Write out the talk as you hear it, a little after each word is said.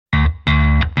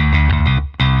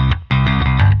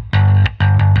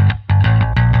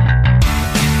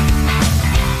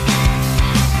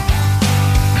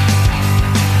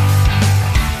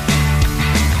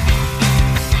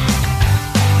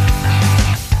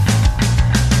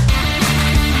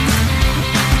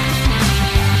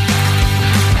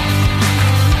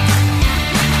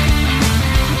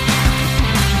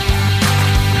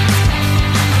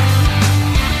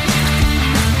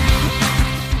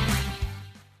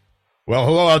Well,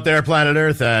 hello out there, planet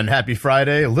Earth, and happy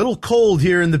Friday. A little cold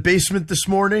here in the basement this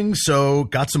morning, so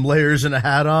got some layers and a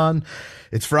hat on.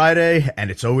 It's Friday, and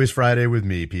it's always Friday with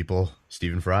me, people.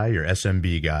 Stephen Fry, your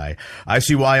SMB guy.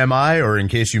 ICYMI, or in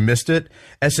case you missed it,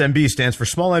 SMB stands for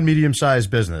Small and Medium-Sized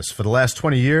Business. For the last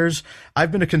 20 years,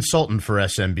 I've been a consultant for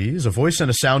SMBs, a voice and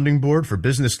a sounding board for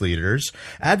business leaders,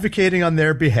 advocating on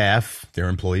their behalf, their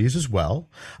employees as well.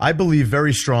 I believe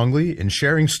very strongly in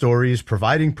sharing stories,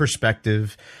 providing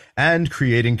perspective, and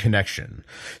creating connection.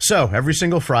 So every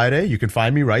single Friday, you can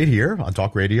find me right here on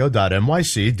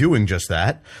talkradio.nyc doing just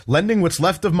that, lending what's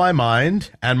left of my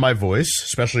mind and my voice,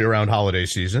 especially around holiday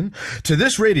season, to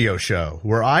this radio show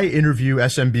where I interview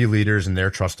SMB leaders and their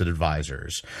trusted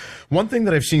advisors. One thing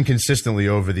that I've seen consistently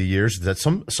over the years is that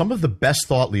some of the best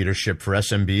thought leadership for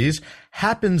SMBs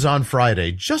happens on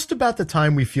Friday, just about the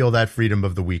time we feel that freedom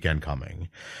of the weekend coming.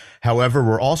 However,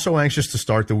 we're also anxious to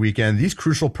start the weekend. These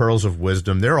crucial pearls of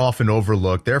wisdom, they're often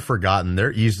overlooked, they're forgotten,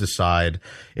 they're eased aside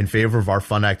in favor of our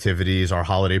fun activities, our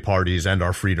holiday parties, and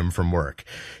our freedom from work.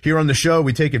 Here on the show,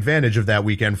 we take advantage of that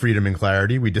weekend freedom and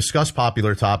clarity. We discuss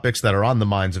popular topics that are on the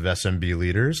minds of SMB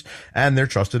leaders and their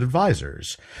trusted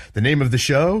advisors. The name of the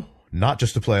show, not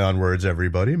just a play on words,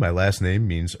 everybody. My last name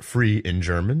means free in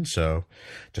German, so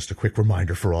just a quick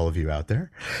reminder for all of you out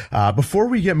there. Before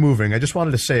we get moving, I just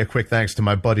wanted to say a quick thanks to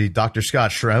my buddy Dr.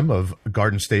 Scott Schrem of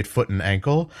Garden State Foot and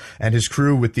Ankle and his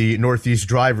crew with the Northeast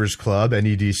Drivers Club,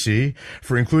 NEDC,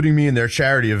 for including me in their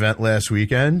charity event last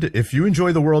weekend. If you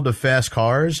enjoy the world of fast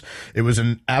cars, it was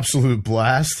an absolute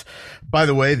blast. By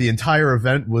the way, the entire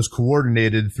event was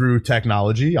coordinated through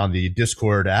technology on the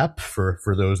Discord app. For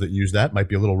those that use that, might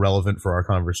be a little relevant for our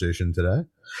conversation today.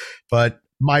 But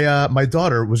my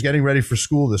daughter was getting ready for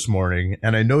school this morning,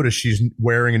 and I noticed she's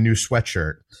wearing a new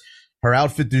sweatshirt. Her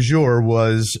outfit du jour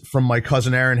was from my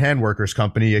cousin Aaron Handworkers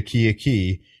company, Aki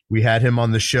Aki. We had him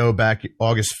on the show back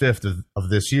August 5th of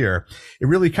this year. It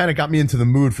really kind of got me into the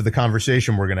mood for the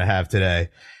conversation we're going to have today.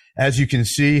 As you can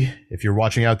see, if you're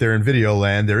watching out there in video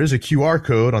land, there is a QR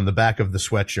code on the back of the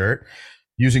sweatshirt.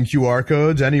 Using QR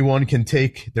codes, anyone can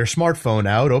take their smartphone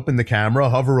out, open the camera,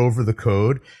 hover over the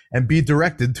code, and be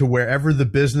directed to wherever the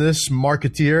business,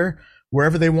 marketeer,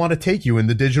 wherever they want to take you in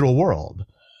the digital world.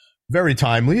 Very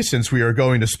timely, since we are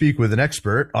going to speak with an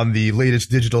expert on the latest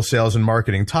digital sales and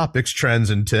marketing topics, trends,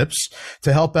 and tips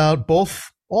to help out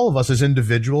all of us as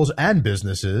individuals and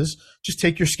businesses. Just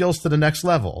take your skills to the next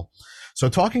level. So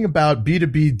talking about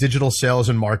B2B digital sales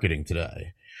and marketing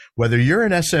today. Whether you're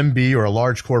an SMB or a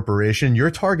large corporation, your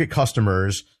target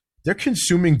customers, they're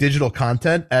consuming digital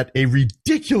content at a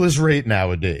ridiculous rate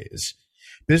nowadays.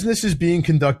 Business is being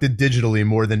conducted digitally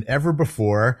more than ever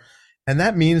before, and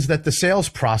that means that the sales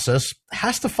process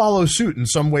has to follow suit in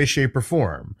some way, shape, or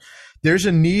form. There's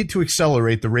a need to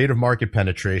accelerate the rate of market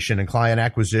penetration and client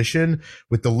acquisition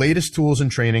with the latest tools and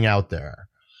training out there.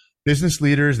 Business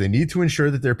leaders, they need to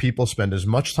ensure that their people spend as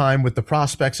much time with the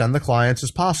prospects and the clients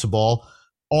as possible,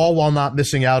 all while not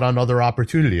missing out on other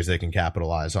opportunities they can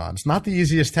capitalize on. It's not the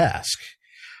easiest task.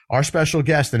 Our special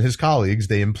guest and his colleagues,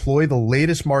 they employ the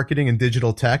latest marketing and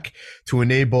digital tech to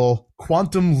enable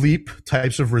quantum leap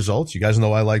types of results. You guys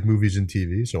know I like movies and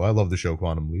TV, so I love the show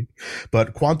Quantum Leap.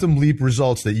 But quantum leap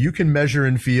results that you can measure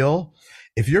and feel.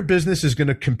 If your business is going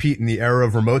to compete in the era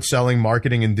of remote selling,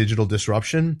 marketing, and digital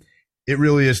disruption, it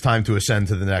really is time to ascend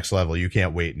to the next level. You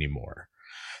can't wait anymore.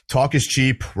 Talk is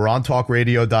cheap. We're on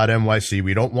talkradio.nyc.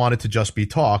 We don't want it to just be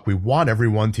talk. We want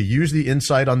everyone to use the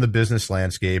insight on the business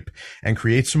landscape and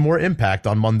create some more impact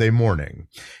on Monday morning.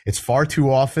 It's far too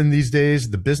often these days,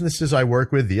 the businesses I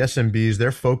work with, the SMBs,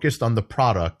 they're focused on the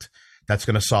product that's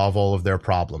going to solve all of their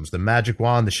problems. The magic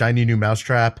wand, the shiny new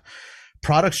mousetrap.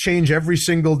 Products change every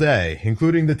single day,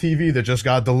 including the TV that just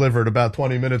got delivered about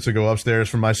 20 minutes ago upstairs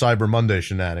from my Cyber Monday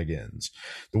shenanigans.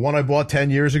 The one I bought 10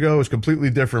 years ago is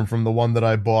completely different from the one that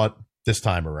I bought this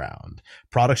time around.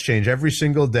 Products change every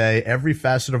single day, every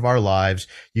facet of our lives.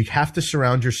 You have to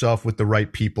surround yourself with the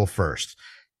right people first.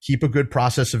 Keep a good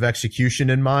process of execution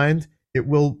in mind. It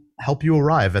will help you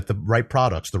arrive at the right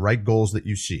products, the right goals that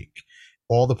you seek.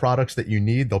 All the products that you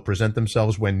need, they'll present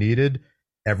themselves when needed.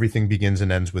 Everything begins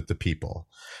and ends with the people.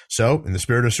 So in the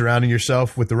spirit of surrounding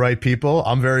yourself with the right people,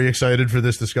 I'm very excited for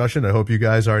this discussion. I hope you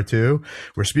guys are too.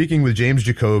 We're speaking with James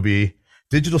Jacoby,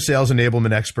 digital sales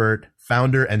enablement expert,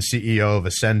 founder and CEO of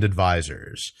Ascend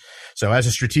Advisors. So as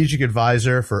a strategic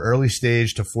advisor for early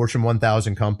stage to Fortune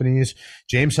 1000 companies,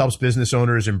 James helps business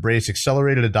owners embrace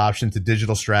accelerated adoption to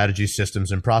digital strategies, systems,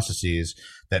 and processes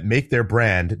that make their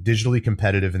brand digitally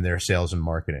competitive in their sales and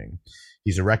marketing.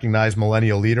 He's a recognized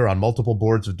millennial leader on multiple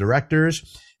boards of directors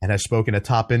and has spoken at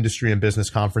top industry and business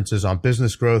conferences on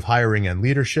business growth, hiring, and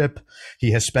leadership.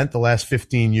 He has spent the last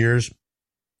 15 years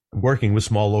working with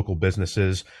small local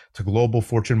businesses to global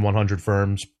Fortune 100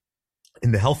 firms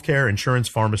in the healthcare, insurance,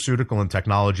 pharmaceutical, and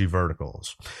technology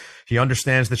verticals. He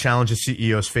understands the challenges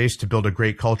CEOs face to build a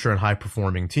great culture and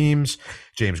high-performing teams.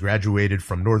 James graduated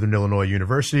from Northern Illinois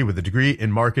University with a degree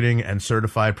in marketing and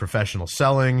certified professional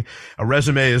selling. A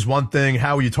resume is one thing.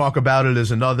 How you talk about it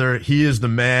is another. He is the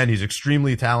man. He's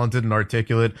extremely talented and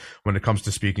articulate when it comes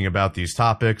to speaking about these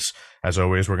topics. As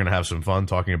always, we're going to have some fun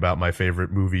talking about my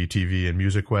favorite movie, TV, and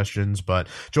music questions. But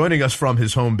joining us from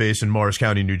his home base in Morris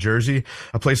County, New Jersey,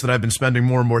 a place that I've been spending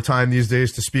more and more time these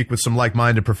days to speak with some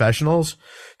like-minded professionals.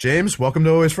 James, welcome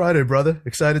to Always Friday, brother.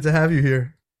 Excited to have you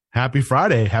here. Happy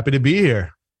Friday. Happy to be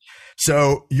here.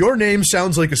 So your name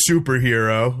sounds like a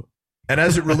superhero. And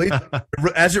as it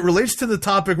relates to the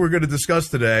topic we're going to discuss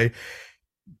today,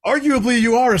 arguably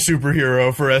you are a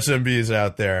superhero for SMBs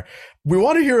out there. We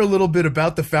want to hear a little bit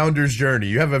about the founder's journey.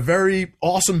 You have a very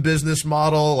awesome business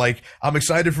model. Like, I'm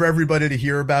excited for everybody to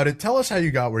hear about it. Tell us how you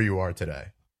got where you are today.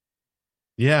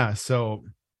 Yeah. So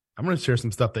I'm going to share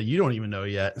some stuff that you don't even know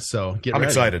yet. So I'm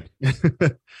excited.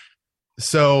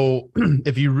 So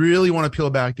if you really want to peel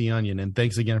back the onion, and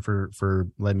thanks again for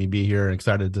letting me be here and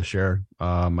excited to share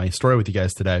my story with you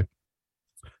guys today.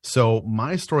 So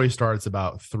my story starts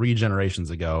about 3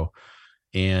 generations ago,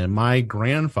 and my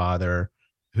grandfather,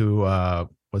 who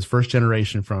was first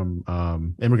generation from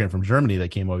immigrant from Germany that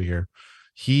came over here,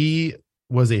 he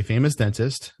was a famous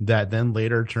dentist that then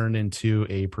later turned into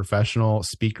a professional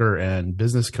speaker and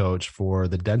business coach for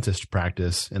the dentist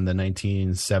practice in the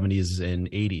 1970s and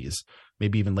 80s,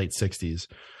 maybe even late 60s.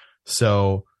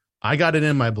 So I got it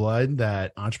in my blood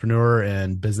that entrepreneur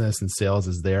and business and sales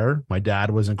is there. My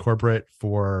dad was in corporate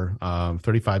for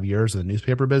 35 years in the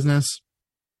newspaper business.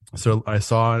 So I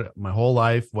saw my whole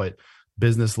life what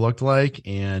business looked like,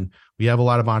 and we have a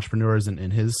lot of entrepreneurs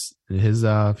in his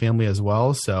family as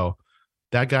well. So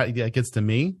that gets to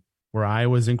me, where I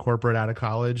was in corporate out of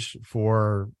college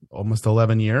for almost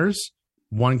 11 years,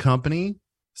 one company,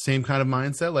 same kind of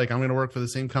mindset. Like, I'm going to work for the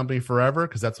same company forever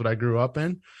because that's what I grew up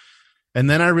in. And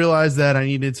then I realized that I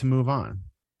needed to move on,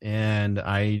 and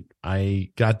I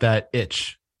got that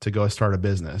itch to go start a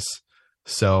business.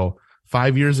 So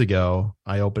 5 years ago,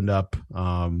 I opened up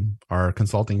our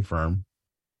consulting firm,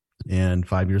 and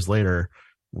 5 years later,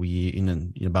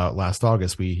 in about last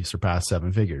August, we surpassed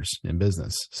 7 figures in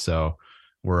business. So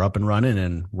we're up and running,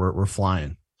 and we're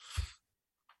flying.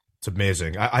 It's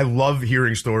amazing. I love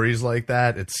hearing stories like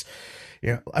that. It's,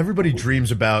 everybody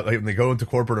dreams about, like, when they go into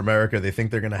corporate America, they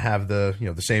think they're going to have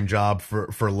the same job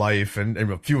for life, and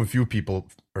a few people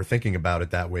are thinking about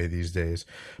it that way these days.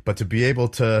 But to be able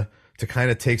to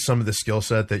kind of take some of the skill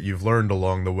set that you've learned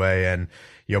along the way and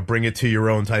bring it to your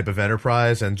own type of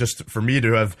enterprise, and just for me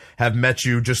to have met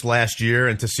you just last year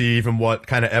and to see even what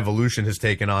kind of evolution has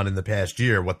taken on in the past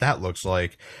year, what that looks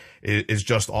like is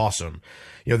just awesome.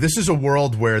 This is a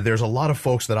world where there's a lot of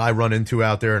folks that I run into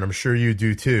out there, and I'm sure you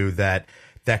do too, that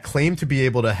claim to be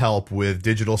able to help with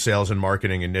digital sales and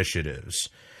marketing initiatives.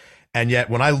 And yet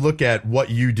when I look at what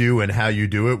you do and how you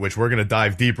do it, which we're going to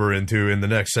dive deeper into in the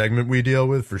next segment we deal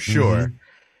with for sure,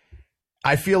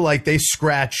 I feel like they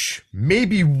scratch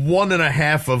maybe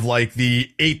 1.5 of like the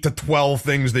 8 to 12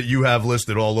 things that you have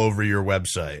listed all over your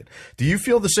website. Do you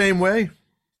feel the same way?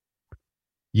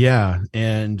 Yeah.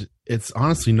 And it's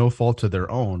honestly no fault of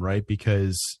their own, right?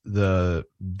 Because the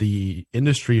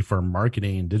industry for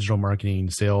marketing, digital marketing,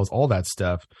 sales, all that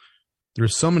stuff,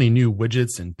 there's so many new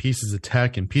widgets and pieces of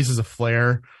tech and pieces of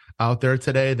flair out there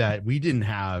today that we didn't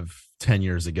have 10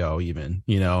 years ago even,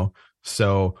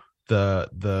 So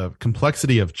the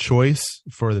complexity of choice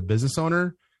for the business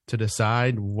owner to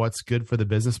decide what's good for the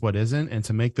business, what isn't, and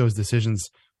to make those decisions,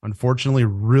 unfortunately,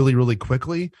 really, really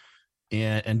quickly,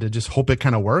 and to just hope it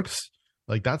kind of works.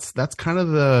 Like that's kind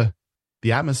of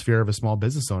the atmosphere of a small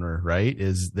business owner, right?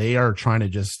 Is they are trying to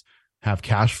just have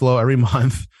cash flow every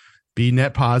month, be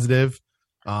net positive,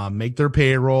 make their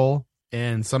payroll,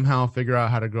 and somehow figure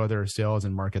out how to grow their sales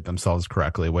and market themselves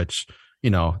correctly, which,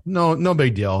 no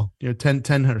big deal.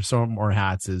 10 or so more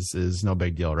hats is no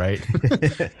big deal, right?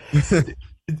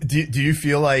 Do you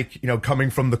feel like, coming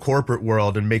from the corporate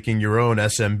world and making your own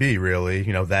SMB, really,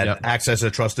 that acts as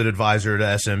a trusted advisor to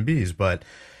SMBs, but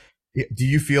do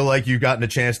you feel like you've gotten a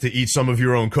chance to eat some of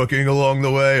your own cooking along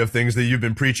the way of things that you've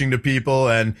been preaching to people,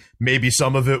 and maybe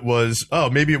some of it was,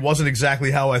 maybe it wasn't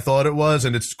exactly how I thought it was,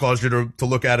 and it's caused you to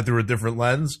look at it through a different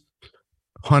lens?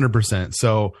 100%.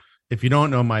 So if you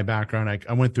don't know my background,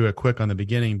 I went through it quick on the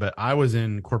beginning, but I was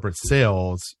in corporate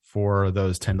sales for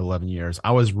those 10 to 11 years.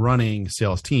 I was running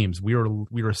sales teams. We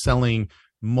were selling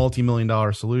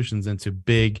multi-million-dollar solutions into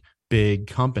big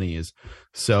companies.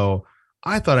 So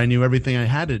I thought I knew everything I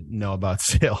had to know about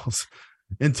sales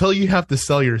until you have to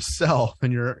sell yourself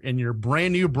and your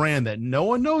brand new brand that no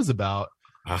one knows about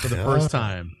for the first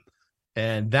time.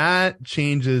 And that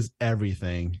changes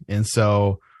everything. And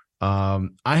so I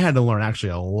had to learn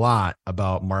actually a lot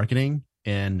about marketing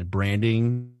and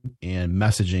branding and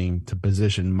messaging to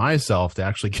position myself to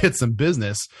actually get some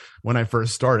business when I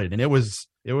first started. And it was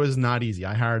not easy.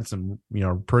 I hired some,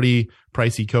 pretty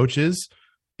pricey coaches,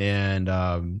 and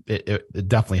it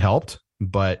definitely helped,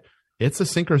 but it's a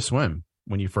sink or swim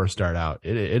when you first start out.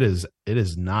 It is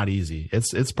not easy.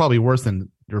 It's probably worse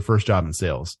than your first job in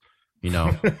sales.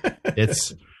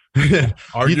 It's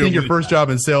you think your first job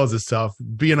in sales is tough.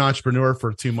 Be an entrepreneur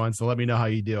for 2 months and let me know how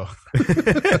you do.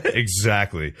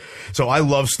 Exactly. So I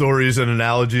love stories and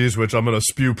analogies, which I'm going to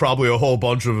spew probably a whole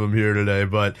bunch of them here today.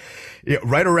 But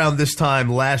right around this time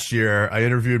last year, I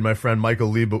interviewed my friend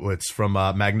Michael Leibowitz from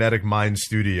Magnetic Mind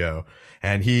Studio.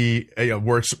 And he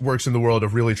works in the world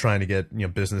of really trying to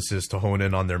get businesses to hone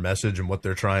in on their message and what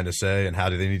they're trying to say and how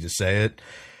do they need to say it.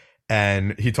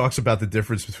 And he talks about the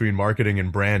difference between marketing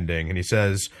and branding. And he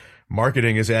says,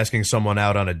 marketing is asking someone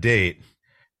out on a date.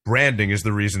 Branding is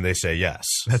the reason they say yes.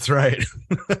 That's right.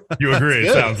 You agree?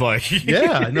 It sounds like.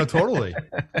 Yeah, no, totally.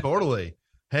 Totally.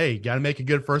 Hey, got to make a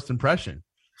good first impression.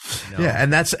 Yeah.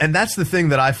 And that's the thing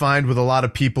that I find with a lot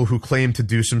of people who claim to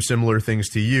do some similar things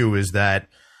to you is that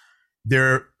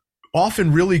they're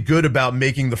often really good about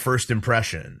making the first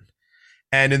impression.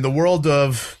 And in the world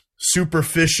of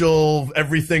superficial,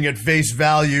 everything at face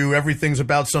value, everything's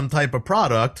about some type of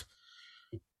product,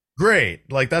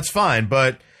 great, like that's fine.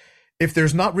 But if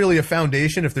there's not really a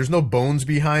foundation, if there's no bones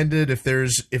behind it, if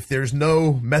there's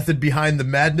no method behind the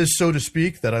madness, so to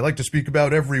speak, that I like to speak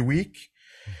about every week,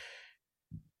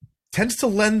 tends to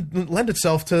lend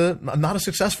itself to not a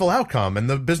successful outcome, and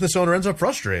the business owner ends up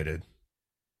frustrated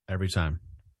every time.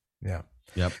 Yeah.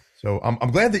 Yep. So I'm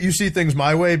glad that you see things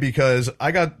my way, because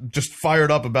I got just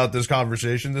fired up about this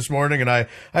conversation this morning, and I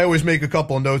always make a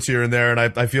couple of notes here and there, and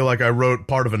I feel like I wrote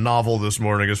part of a novel this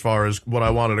morning as far as what I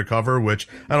wanted to cover, which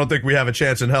I don't think we have a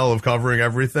chance in hell of covering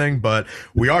everything, but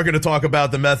we are going to talk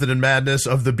about the method and madness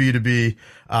of the B2B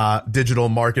digital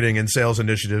marketing and sales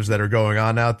initiatives that are going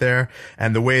on out there,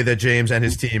 and the way that James and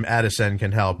his team at Ascend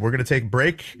can help. We're going to take a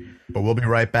break, but we'll be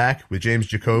right back with James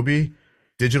Jacoby,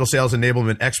 digital sales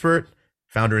enablement expert,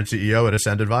 founder and CEO at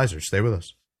Ascend Advisors. Stay with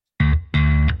us.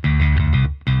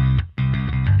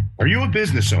 Are you a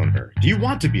business owner? Do you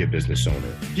want to be a business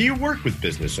owner? Do you work with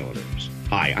business owners?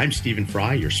 Hi, I'm Stephen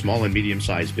Fry, your small and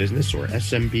medium-sized business, or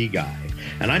SMB guy,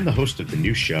 and I'm the host of the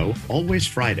new show, Always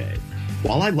Friday.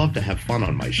 While I love to have fun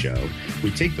on my show,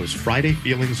 we take those Friday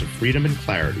feelings of freedom and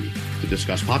clarity to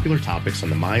discuss popular topics on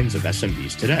the minds of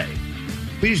SMBs today.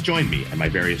 Please join me and my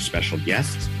various special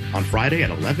guests on Friday at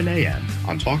 11 a.m.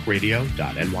 on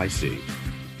talkradio.nyc.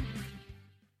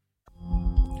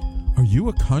 Are you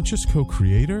a conscious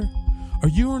co-creator? Are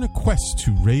you on a quest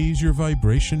to raise your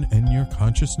vibration and your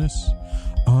consciousness?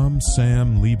 I'm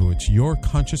Sam Leibowitz, your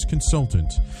conscious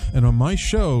consultant, and on my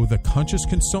show, The Conscious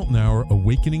Consultant Hour,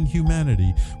 Awakening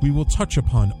Humanity, we will touch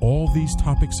upon all these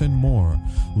topics and more.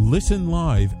 Listen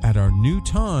live at our new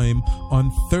time on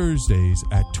Thursdays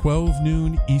at 12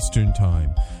 noon Eastern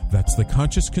Time. That's The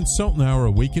Conscious Consultant Hour,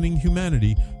 Awakening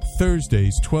Humanity,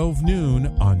 Thursdays, 12 noon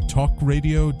on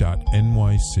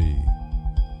talkradio.nyc.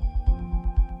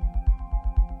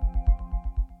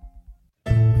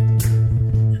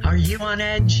 Are you on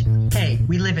edge? Hey,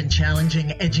 we live in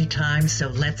challenging, edgy times, so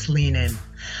let's lean in.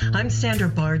 I'm Sandra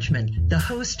Bargman, the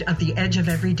host of The Edge of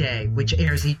Every Day, which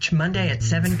airs each Monday at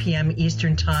 7 p.m.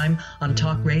 Eastern Time on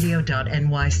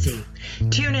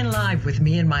talkradio.nyc. Tune in live with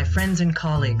me and my friends and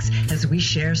colleagues as we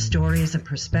share stories and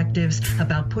perspectives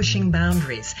about pushing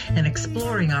boundaries and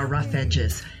exploring our rough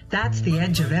edges. That's The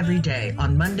Edge of Every Day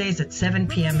on Mondays at 7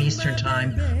 p.m. Eastern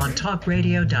Time on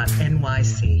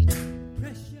talkradio.nyc.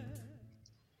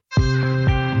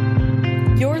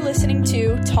 You're listening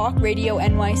to Talk Radio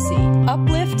NYC.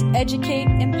 Uplift, educate,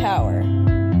 empower.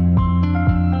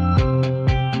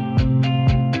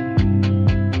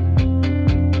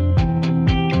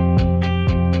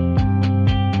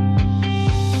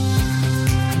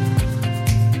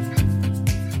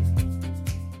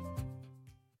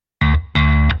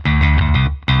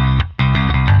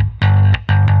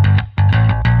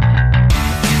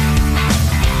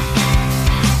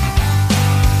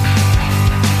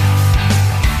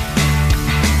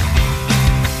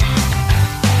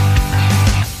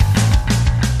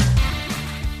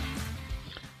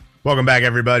 Welcome back,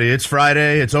 everybody. It's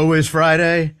Friday. It's always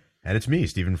Friday. And it's me,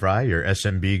 Stephen Fry, your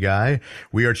SMB guy.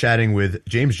 We are chatting with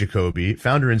James Jacoby,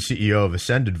 founder and CEO of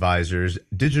Ascend Advisors,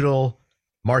 digital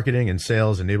marketing and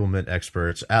sales enablement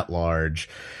experts at large.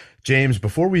 James,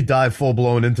 before we dive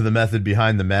full-blown into the method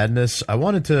behind the madness, I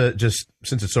wanted to just,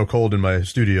 since it's so cold in my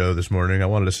studio this morning, I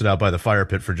wanted to sit out by the fire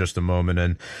pit for just a moment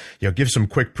and, give some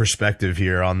quick perspective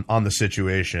here on the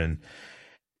situation.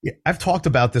 I've talked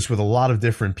about this with a lot of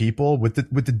different people. With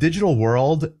the digital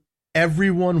world,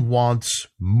 everyone wants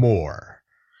more.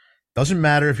 Doesn't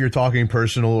matter if you're talking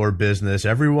personal or business.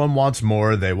 Everyone wants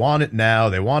more. They want it now.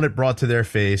 They want it brought to their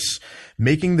face.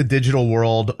 Making the digital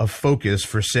world a focus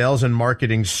for sales and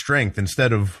marketing strength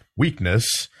instead of weakness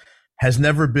has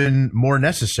never been more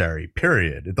necessary,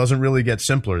 period. It doesn't really get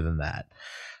simpler than that.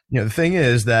 The thing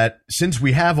is that since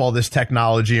we have all this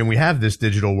technology and we have this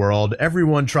digital world,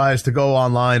 everyone tries to go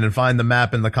online and find the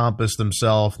map and the compass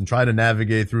themselves and try to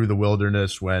navigate through the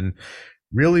wilderness when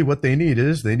really what they need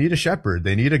is they need a shepherd.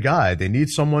 They need a guide. They need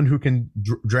someone who can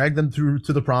drag them through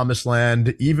to the promised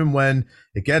land, even when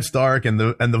it gets dark and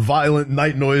the violent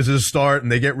night noises start and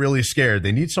they get really scared.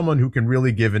 They need someone who can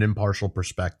really give an impartial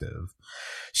perspective.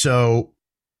 So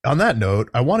on that note,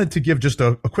 I wanted to give just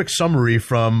a quick summary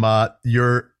from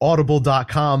your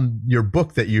audible.com, your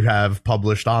book that you have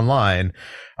published online,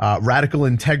 Radical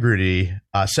Integrity,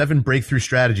 7 Breakthrough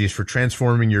Strategies for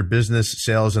Transforming Your Business,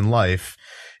 Sales, and Life.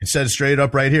 It says straight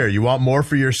up right here, you want more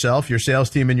for yourself, your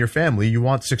sales team, and your family. You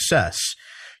want success.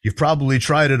 You've probably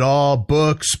tried it all,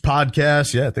 books,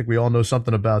 podcasts. Yeah, I think we all know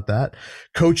something about that.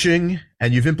 Coaching,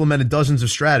 and you've implemented dozens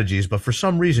of strategies, but for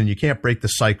some reason, you can't break the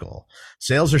cycle.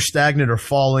 Sales are stagnant or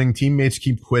falling. Teammates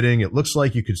keep quitting. It looks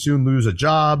like you could soon lose a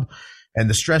job,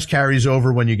 and the stress carries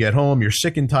over when you get home. You're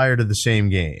sick and tired of the same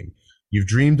game. You've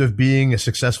dreamed of being a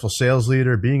successful sales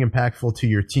leader, being impactful to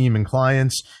your team and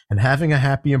clients, and having a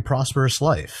happy and prosperous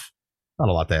life. Not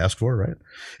a lot to ask for, right?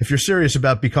 If you're serious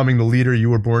about becoming the leader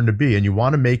you were born to be and you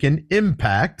want to make an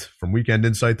impact, from Weekend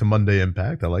Insight to Monday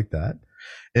Impact, I like that,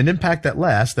 an impact that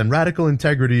lasts, then Radical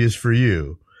Integrity is for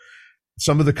you.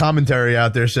 Some of the commentary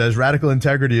out there says Radical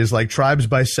Integrity is like Tribes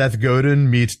by Seth Godin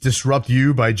meets Disrupt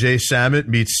You by Jay Samit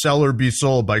meets Sell or Be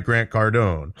Sold by Grant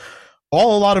Cardone.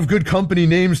 All a lot of good company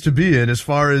names to be in as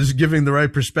far as giving the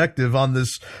right perspective on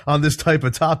this type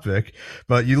of topic.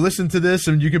 But you listen to this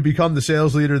and you can become the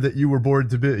sales leader that you were born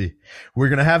to be. We're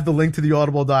going to have the link to the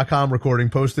audible.com recording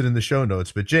posted in the show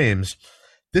notes. But James,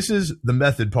 this is the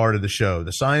method part of the show,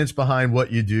 the science behind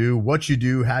what you do,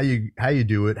 how you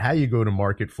do it, how you go to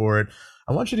market for it.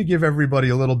 I want you to give everybody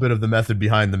a little bit of the method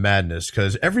behind the madness,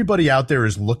 because everybody out there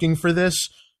is looking for this,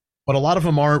 but a lot of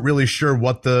them aren't really sure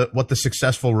what the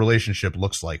successful relationship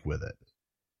looks like with it.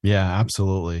 Yeah,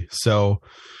 absolutely. So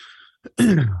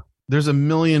there's a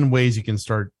million ways you can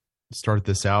start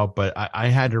this out, but I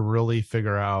had to really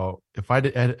figure out if I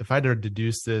had to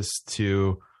deduce this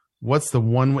to what's the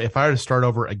one way, if I were to start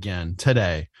over again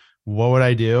today, what would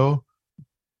I do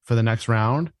for the next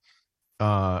round?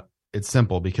 It's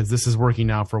simple, because this is working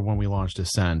now for when we launched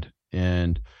Ascend,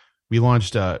 and we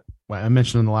launched I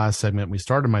mentioned in the last segment, we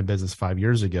started my business 5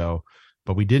 years ago,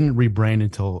 but we didn't rebrand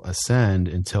until Ascend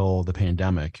until the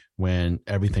pandemic, when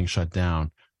everything shut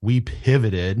down. We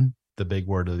pivoted, the big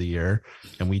word of the year,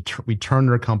 and we turned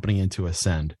our company into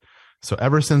Ascend. So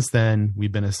ever since then,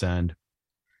 we've been Ascend.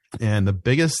 And the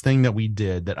biggest thing that we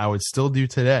did that I would still do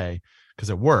today, because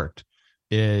it worked,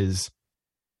 is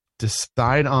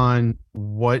decide on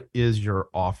what is your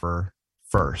offer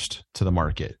first to the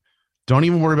market. Don't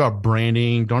even worry about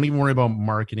branding. Don't even worry about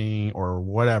marketing or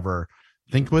whatever.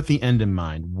 Think with the end in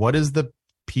mind. What is the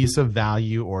piece of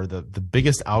value or the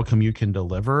biggest outcome you can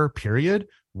deliver, period?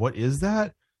 What is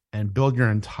that? And build your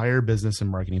entire business and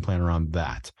marketing plan around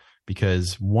that.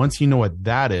 Because once you know what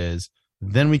that is,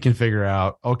 then we can figure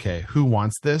out, okay, who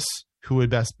wants this? Who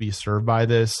would best be served by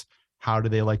this? How do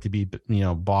they like to be,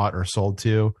 bought or sold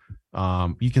to?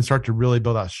 You can start to really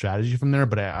build out strategy from there.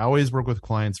 But I always work with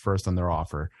clients first on their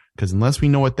offer, because unless we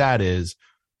know what that is,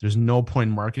 there's no point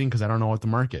in marketing, because I don't know what to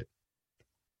market.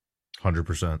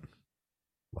 100%.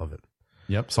 Love it.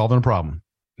 Yep. Solving a problem.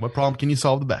 What problem can you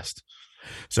solve the best?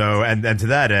 So, and to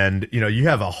that end, you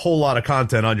have a whole lot of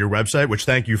content on your website, which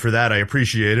thank you for that. I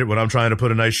appreciate it. When I'm trying to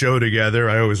put a nice show together,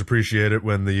 I always appreciate it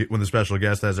when the special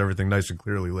guest has everything nice and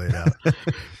clearly laid out.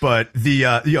 But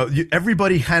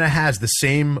everybody kind of has the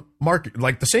same market,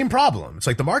 like the same problem. It's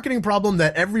like the marketing problem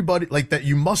that everybody, like, that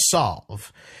you must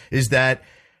solve is that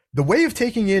the way of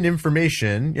taking in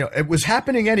information, it was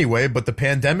happening anyway, but the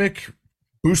pandemic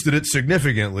boosted it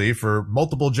significantly for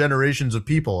multiple generations of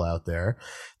people out there.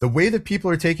 The way that people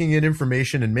are taking in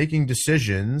information and making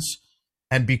decisions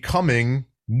and becoming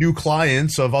new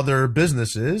clients of other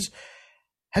businesses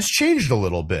has changed a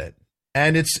little bit.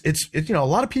 And it's you know, a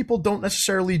lot of people don't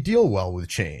necessarily deal well with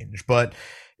change, but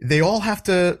they all have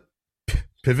to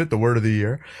pivot, the word of the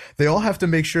year. They all have to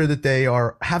make sure that they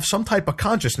have some type of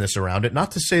consciousness around it.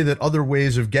 Not to say that other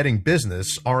ways of getting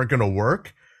business aren't going to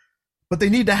work, but they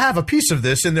need to have a piece of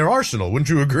this in their arsenal. Wouldn't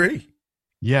you agree?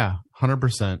 Yeah,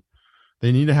 100%.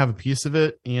 They need to have a piece of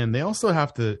it. And they also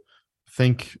have to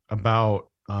think about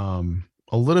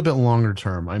a little bit longer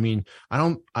term. I mean,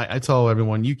 I tell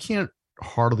everyone, you can't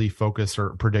hardly focus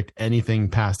or predict anything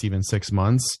past even 6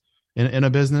 months in a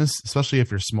business, especially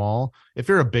if you're small. If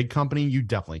you're a big company, you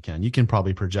definitely can. You can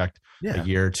probably project a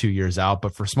year, 2 years out.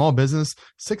 But for small business,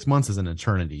 6 months is an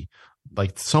eternity.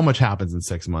 Like, so much happens in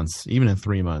 6 months, even in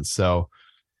 3 months. So,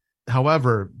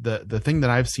 however, the thing that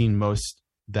I've seen most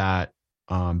that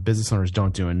business owners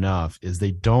don't do enough is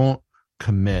they don't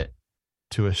commit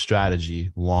to a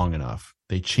strategy long enough.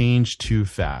 They change too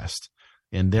fast,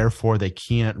 and therefore they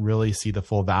can't really see the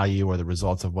full value or the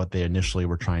results of what they initially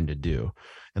were trying to do.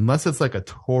 Unless it's like a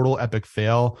total epic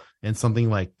fail and something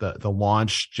like the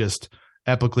launch just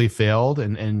epically failed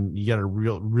and you got to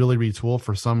really retool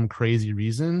for some crazy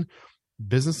reason,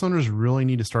 business owners really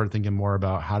need to start thinking more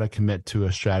about how to commit to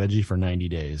a strategy for 90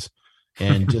 days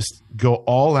and just go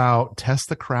all out, test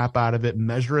the crap out of it,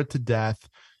 measure it to death,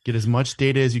 get as much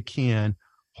data as you can.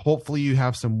 Hopefully you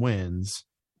have some wins,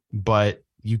 but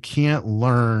you can't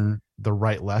learn the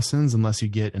right lessons unless you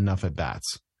get enough at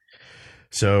bats.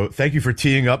 So thank you for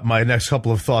teeing up my next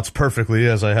couple of thoughts perfectly,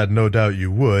 as I had no doubt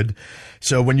you would.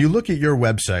 So when you look at your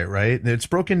website, right, it's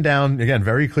broken down, again,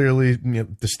 very clearly,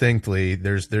 distinctly.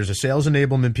 There's a sales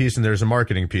enablement piece and there's a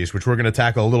marketing piece, which we're going to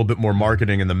tackle a little bit more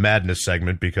marketing in the madness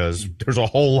segment because there's a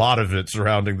whole lot of it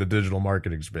surrounding the digital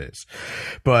marketing space.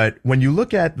 But when you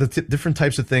look at the different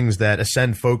types of things that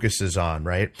Ascend focuses on,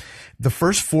 right, the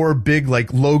first four big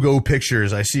like logo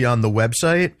pictures I see on the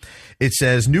website, it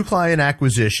says new client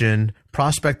acquisition,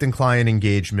 prospect and client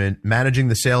engagement, managing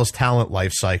the sales talent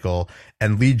life cycle,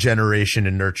 and lead generation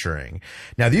and nurturing.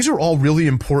 Now, these are all really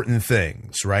important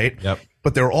things, right? Yep.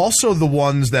 But they're also the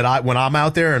ones that when I'm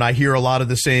out there and I hear a lot of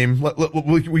the same,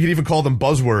 we could even call them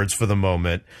buzzwords for the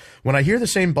moment. When I hear the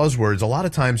same buzzwords, a lot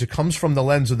of times it comes from the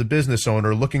lens of the business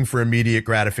owner looking for immediate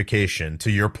gratification,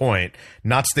 to your point,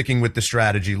 not sticking with the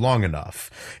strategy long enough.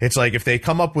 It's like if they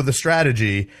come up with a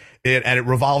strategy and it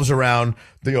revolves around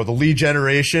the lead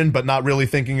generation, but not really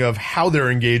thinking of how they're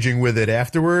engaging with it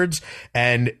afterwards.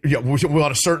 And we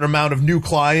want a certain amount of new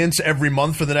clients every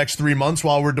month for the next 3 months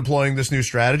while we're deploying this new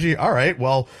strategy. All right,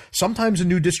 well, sometimes a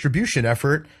new distribution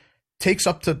effort takes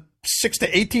up to 6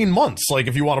 to 18 months. Like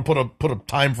if you want to put a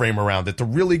time frame around it to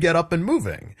really get up and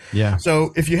moving. Yeah.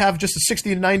 So if you have just a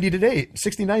 60, 90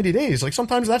 days, like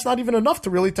sometimes that's not even enough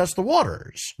to really test the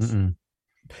waters. Mm-mm.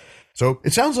 So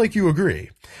it sounds like you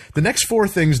agree. The next four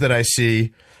things that I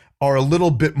see are a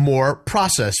little bit more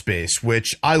process-based,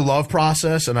 which I love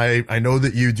process, and I know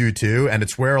that you do too. And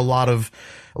it's where a lot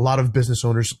of business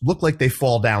owners look like they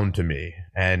fall down to me.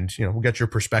 And we'll get your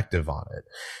perspective on it.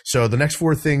 So the next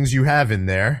four things you have in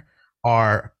there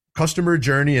are customer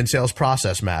journey and sales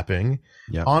process mapping,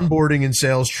 onboarding and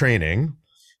sales training,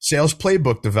 sales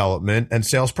playbook development, and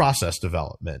sales process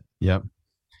development. Yep.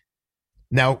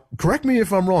 Now, correct me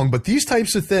if I'm wrong, but these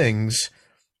types of things,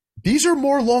 these are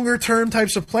more longer term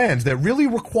types of plans that really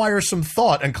require some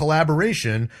thought and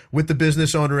collaboration with the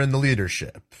business owner and the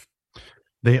leadership.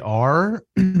 They are.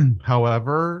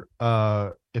 However,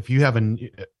 if you have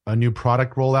a new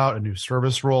product rollout, a new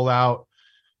service rollout,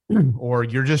 or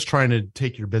you're just trying to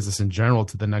take your business in general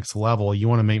to the next level, you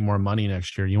want to make more money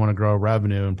next year, you want to grow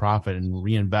revenue and profit and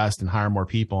reinvest and hire more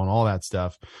people and all that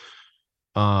stuff,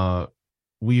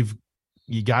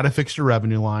 you got to fix your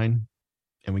revenue line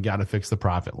and we got to fix the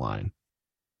profit line.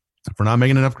 If we're not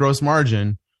making enough gross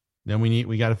margin, then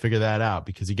we got to figure that out,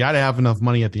 because you got to have enough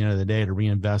money at the end of the day to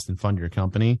reinvest and fund your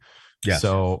company. Yes.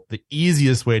 So the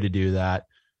easiest way to do that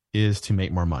is to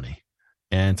make more money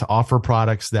and to offer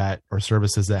products or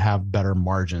services that have better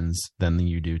margins than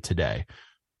you do today.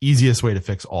 Easiest way to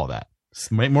fix all that.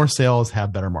 Make more sales,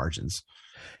 have better margins.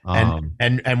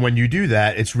 And when you do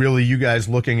that, it's really you guys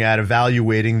looking at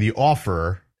evaluating the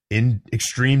offer in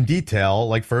extreme detail,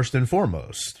 like first and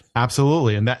foremost.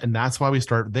 Absolutely. And that's why we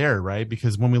start there, right?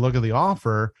 Because when we look at the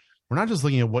offer, we're not just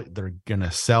looking at what they're going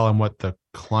to sell and what the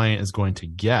client is going to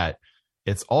get.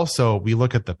 It's also, we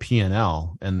look at the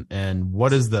P&L and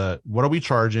what are we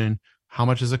charging? How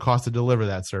much does it cost to deliver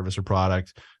that service or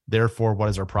product? Therefore, what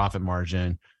is our profit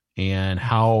margin, and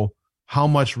how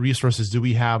much resources do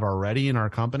we have already in our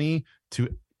company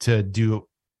to do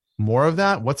more of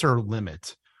that? What's our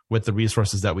limit with the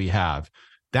resources that we have?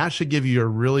 that should give you a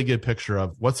really good picture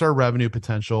of what's our revenue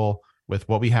potential with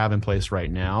what we have in place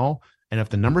right now. And if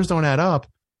the numbers don't add up,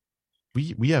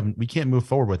 we can't move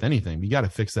forward with anything. We got to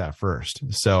fix that first.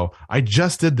 So I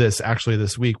just did this actually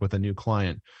this week with a new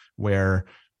client where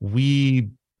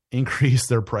we increased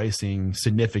their pricing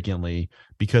significantly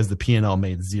because the P&L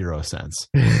made 0 sense.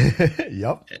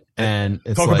 Yep. And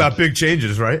it's talk about big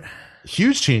changes, right?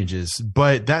 Huge changes.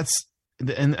 But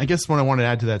and I guess what I want to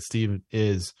add to that, Steve,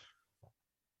 is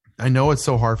I know it's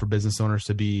so hard for business owners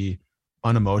to be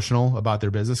unemotional about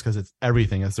their business because it's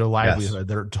everything. It's their livelihood. Yes.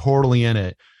 They're totally in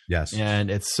it. Yes.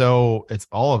 And it's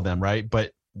all of them, right?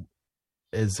 But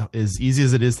as easy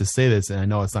as it is to say this, and I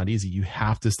know it's not easy, you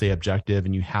have to stay objective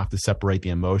and you have to separate the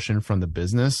emotion from the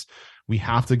business. We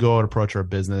have to go and approach our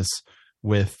business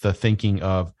with the thinking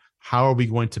of how are we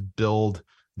going to build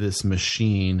this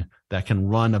machine that can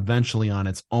run eventually on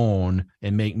its own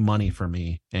and make money for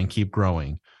me and keep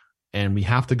growing. And we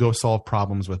have to go solve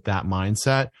problems with that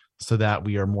mindset so that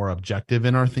we are more objective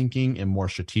in our thinking and more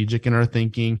strategic in our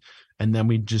thinking. And then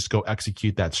we just go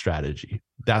execute that strategy.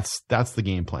 That's the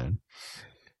game plan.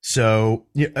 So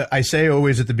I say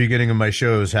always at the beginning of my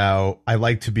shows how I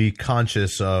like to be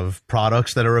conscious of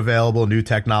products that are available, new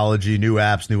technology, new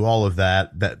apps, new all of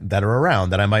that are around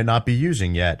that I might not be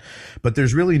using yet. But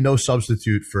there's really no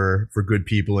substitute for good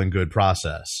people and good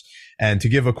process. And to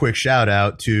give a quick shout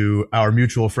out to our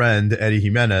mutual friend, Eddie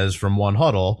Jimenez from One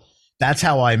Huddle, that's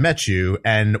how I met you.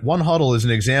 And One Huddle is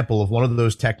an example of one of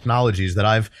those technologies that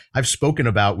I've spoken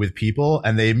about with people,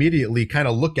 and they immediately kind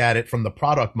of look at it from the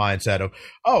product mindset of,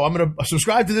 oh, I'm going to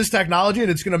subscribe to this technology and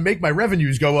it's going to make my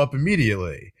revenues go up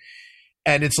immediately.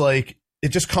 And it's like, it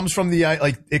just comes from the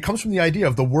idea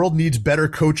of the world needs better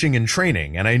coaching and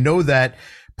training. And I know that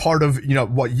part of,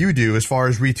 what you do as far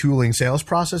as retooling sales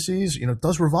processes,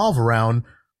 does revolve around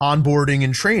onboarding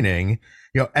and training.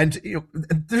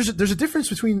 There's a difference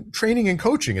between training and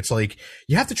coaching. It's like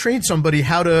you have to train somebody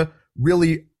how to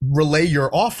really relay your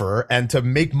offer and to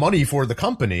make money for the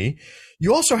company.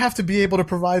 You also have to be able to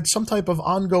provide some type of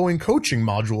ongoing coaching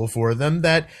module for them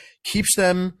that keeps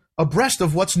them abreast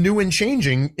of what's new and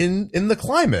changing in the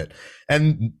climate.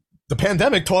 And the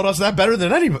pandemic taught us that better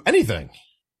than anything.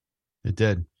 It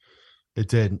did.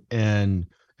 And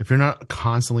if you're not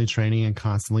constantly training and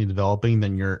constantly developing,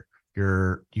 then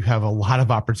you have a lot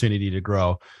of opportunity to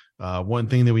grow. One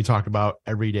thing that we talk about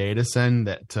every day to send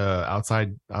that to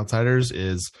outsiders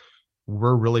is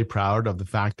we're really proud of the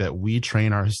fact that we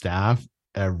train our staff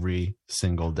every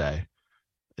single day.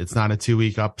 It's not a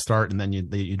 2-week upstart and then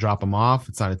you drop them off.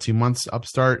 It's not a 2 months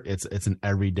upstart. It's an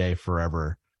everyday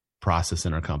forever process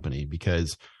in our company,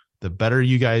 because the better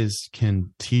you guys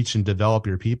can teach and develop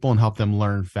your people and help them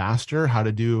learn faster how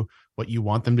to do what you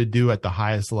want them to do at the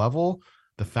highest level,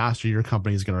 the faster your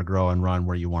company is going to grow and run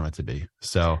where you want it to be.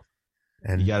 So,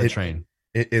 and you got to train.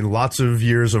 In lots of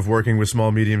years of working with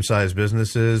small, medium-sized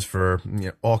businesses for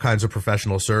all kinds of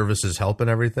professional services, help and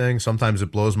everything, sometimes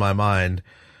it blows my mind,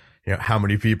 how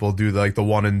many people do like the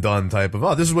one and done type of,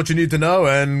 oh, this is what you need to know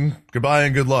and goodbye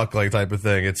and good luck, like type of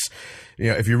thing. It's,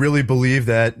 if you really believe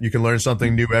that you can learn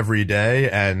something new every day,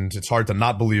 and it's hard to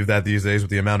not believe that these days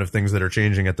with the amount of things that are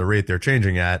changing at the rate they're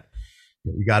changing at,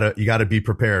 you gotta be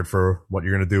prepared for what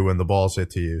you're going to do when the balls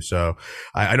hit to you. So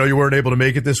I know you weren't able to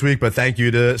make it this week, but thank you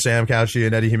to Sam Couchy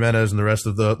and Eddie Jimenez and the rest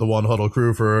of the One Huddle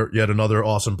crew for yet another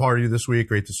awesome party this week.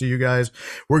 Great to see you guys.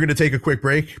 We're going to take a quick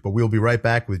break, but we'll be right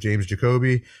back with James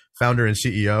Jacoby, founder and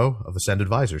CEO of Ascend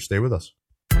Advisors. Stay with us.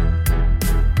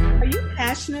 Are you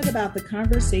passionate about the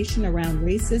conversation around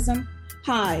racism?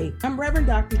 Hi, I'm Reverend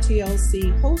Dr.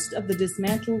 TLC, host of the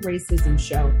Dismantle Racism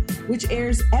Show, which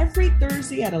airs every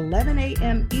Thursday at 11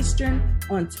 a.m. Eastern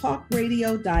on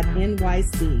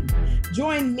talkradio.nyc.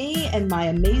 Join me and my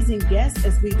amazing guests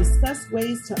as we discuss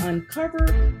ways to uncover,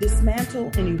 dismantle,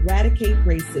 and eradicate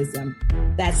racism.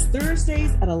 That's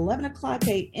Thursdays at 11 o'clock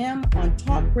a.m. on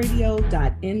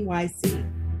talkradio.nyc.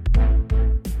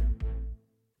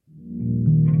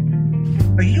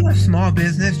 Are you a small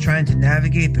business trying to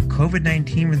navigate the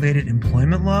COVID-19 related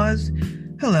employment laws?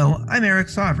 Hello, I'm Eric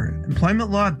Sauver, employment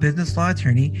law, business law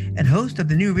attorney, and host of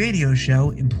the new radio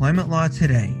show, Employment Law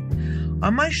Today.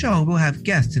 On my show, we'll have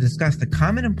guests to discuss the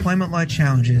common employment law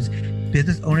challenges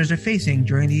business owners are facing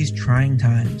during these trying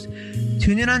times.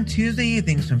 Tune in on Tuesday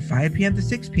evenings from 5 p.m. to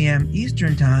 6 p.m.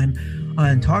 Eastern Time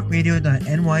on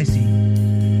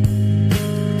talkradio.nyc.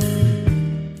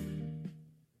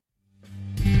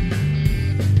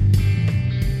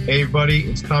 Hey everybody,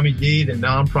 it's Tommy D, the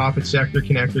Nonprofit Sector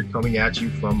Connector, coming at you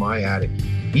from my attic.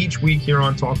 Each week here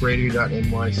on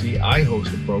talkradio.nyc, I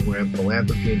host the program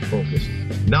Philanthropy in Focus.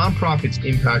 Nonprofits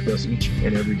impact us each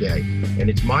and every day, and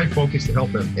it's my focus to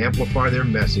help them amplify their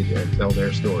message and tell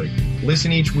their story.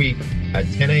 Listen each week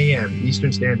at 10 a.m.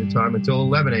 Eastern Standard Time until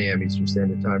 11 a.m. Eastern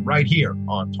Standard Time right here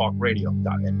on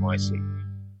talkradio.nyc.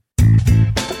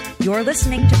 You're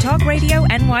listening to Talk Radio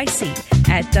NYC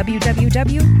at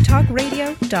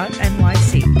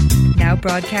www.talkradio.nyc. Now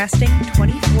broadcasting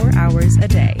 24 hours a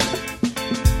day.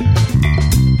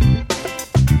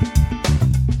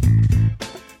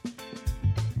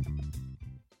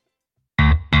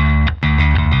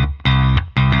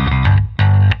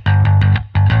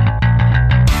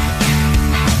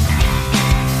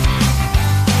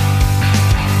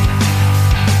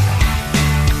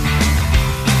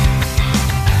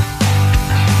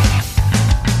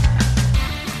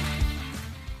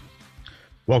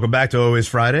 Welcome back to Always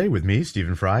Friday with me,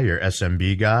 Stephen Fry, your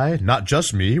SMB guy. Not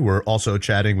just me, we're also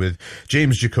chatting with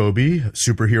James Jacoby,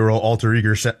 superhero alter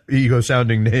ego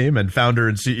sounding name and founder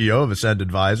and CEO of Ascend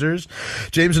Advisors.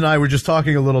 James and I were just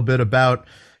talking a little bit about,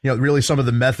 really some of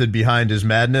the method behind his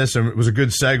madness, and it was a good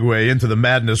segue into the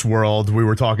madness world we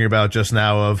were talking about just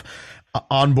now of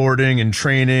onboarding and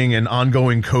training and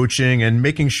ongoing coaching and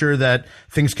making sure that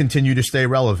things continue to stay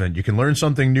relevant. You can learn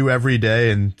something new every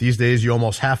day, and these days you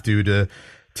almost have to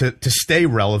stay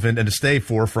relevant and to stay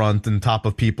forefront and top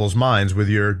of people's minds with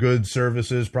your goods,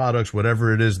 services, products,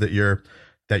 whatever it is that you're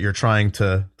trying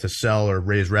to sell or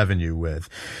raise revenue with.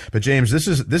 But James, this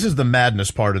is the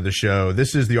madness part of the show.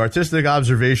 This is the artistic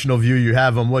observational view you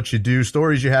have on what you do,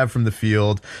 stories you have from the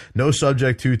field, no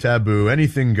subject too taboo,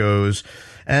 anything goes.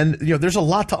 And there's a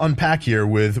lot to unpack here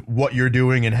with what you're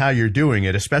doing and how you're doing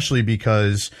it, especially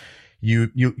because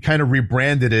you kind of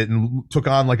rebranded it and took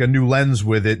on like a new lens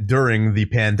with it during the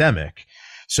pandemic.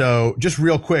 So just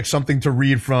real quick, something to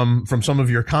read from some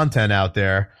of your content out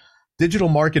there. Digital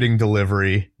marketing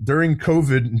delivery during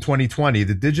COVID in 2020,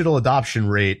 the digital adoption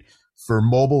rate for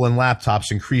mobile and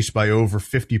laptops increased by over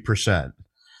 50%.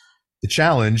 The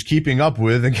challenge, keeping up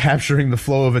with and capturing the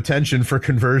flow of attention for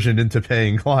conversion into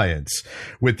paying clients.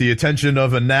 With the attention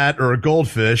of a gnat or a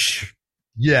goldfish,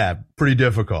 pretty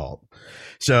difficult.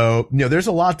 So, there's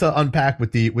a lot to unpack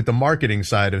with the marketing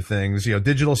side of things.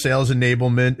 Digital sales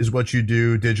enablement is what you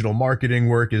do, digital marketing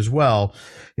work as well.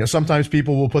 Sometimes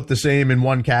people will put the same in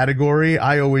one category.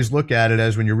 I always look at it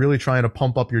as when you're really trying to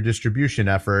pump up your distribution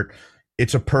effort,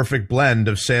 it's a perfect blend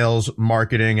of sales,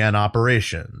 marketing, and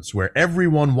operations, where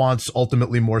everyone wants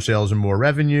ultimately more sales and more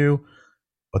revenue,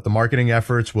 but the marketing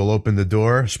efforts will open the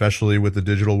door, especially with the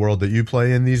digital world that you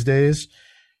play in these days.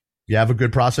 You have a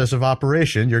good process of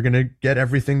operation, you're going to get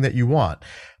everything that you want.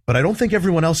 But I don't think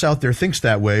everyone else out there thinks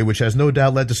that way, which has no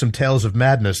doubt led to some tales of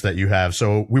madness that you have.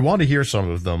 So we want to hear some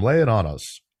of them. Lay it on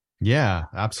us. Yeah,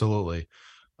 absolutely.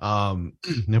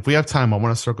 If we have time, I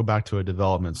want to circle back to a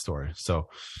development story. So,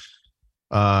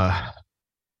 so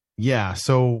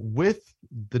with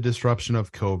the disruption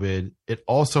of COVID, it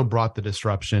also brought the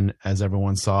disruption, as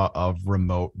everyone saw, of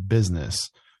remote business.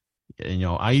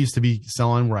 I used to be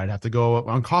selling where I'd have to go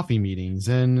on coffee meetings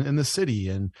in the city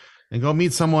and go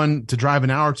meet someone to drive an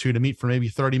hour or two to meet for maybe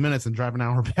 30 minutes and drive an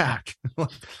hour back.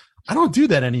 I don't do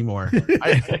that anymore.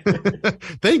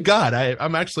 Thank God.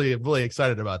 I'm actually really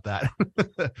excited about that.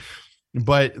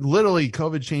 But literally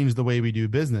COVID changed the way we do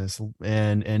business.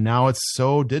 And now it's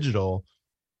so digital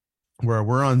where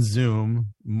we're on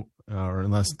Zoom or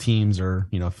unless Teams or,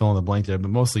 fill in the blank there,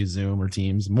 but mostly Zoom or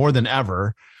Teams more than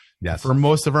ever. Yes. For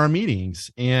most of our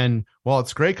meetings. And while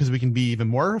it's great because we can be even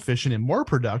more efficient and more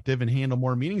productive and handle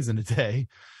more meetings in a day,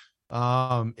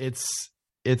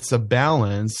 it's a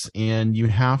balance, and you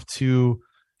have to,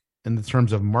 in the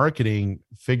terms of marketing,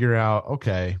 figure out,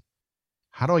 okay,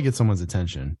 how do I get someone's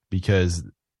attention? Because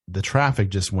the traffic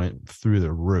just went through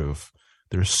the roof.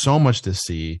 There's so much to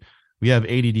see. We have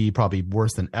ADD probably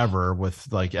worse than ever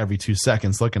with like every 2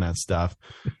 seconds looking at stuff.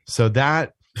 So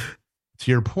that, to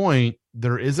your point,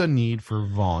 there is a need for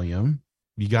volume.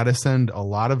 You got to send a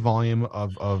lot of volume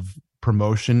of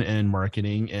promotion and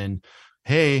marketing. And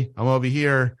hey, I'm over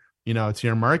here, to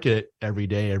your market every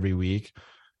day, every week.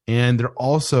 And they're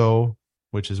also,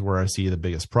 which is where I see the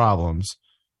biggest problems,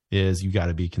 is you got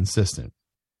to be consistent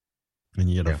and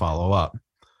you got to follow up.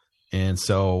 And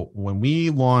so when we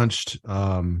launched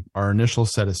our initial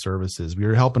set of services, we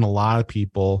were helping a lot of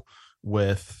people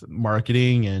with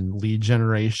marketing and lead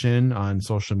generation on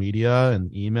social media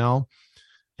and email.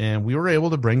 And we were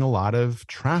able to bring a lot of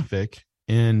traffic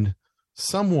and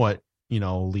somewhat,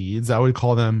 leads. I would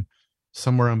call them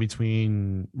somewhere in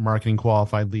between marketing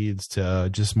qualified leads to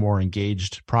just more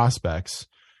engaged prospects.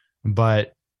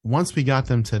 But once we got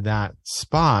them to that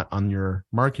spot on your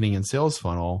marketing and sales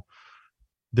funnel,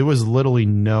 there was literally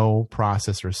no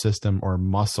process or system or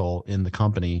muscle in the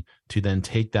company to then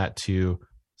take that to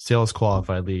sales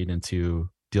qualified lead and to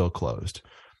deal closed.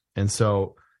 And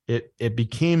so it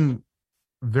became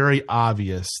very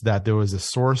obvious that there was a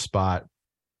sore spot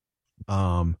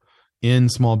in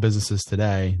small businesses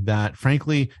today that,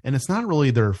 frankly, and it's not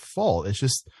really their fault. It's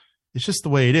just the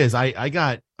way it is. I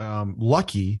got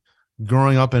lucky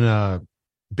growing up in a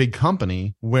big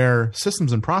company where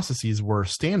systems and processes were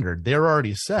standard. They're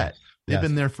already set. They've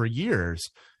been there for years.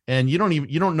 And you don't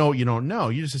know what you don't know.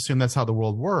 You just assume that's how the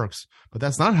world works, but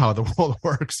that's not how the world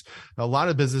works. A lot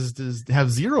of businesses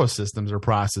have zero systems or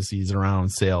processes around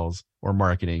sales or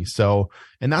marketing. So,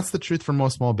 and that's the truth for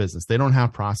most small business. They don't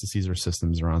have processes or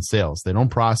systems around sales. They don't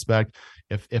prospect.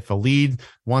 If a lead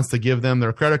wants to give them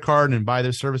their credit card and buy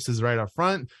their services right up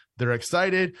front, they're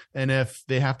excited. And if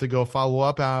they have to go follow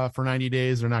up for 90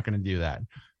 days, they're not going to do that,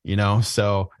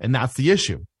 So, and that's the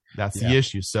issue. That's the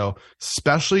issue. So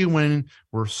especially when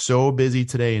we're so busy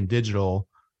today in digital,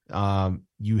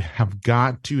 you have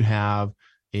got to have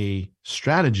a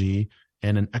strategy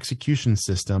and an execution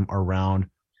system around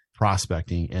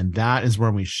prospecting. And that is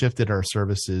where we shifted our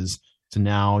services to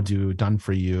now do done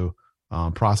for you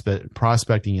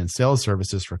prospecting and sales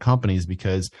services for companies,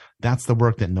 because that's the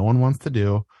work that no one wants to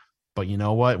do. But you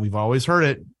know what? We've always heard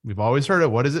it.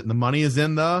 What is it? The money is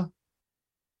in the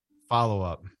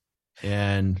follow-up.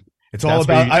 And it's all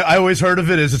about, I always heard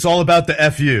of it as it's all about the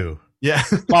FU. Yeah.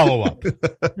 Follow up.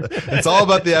 It's all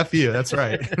about the FU. That's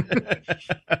right.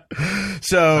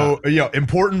 So,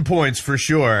 important points for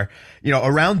sure.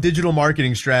 Around digital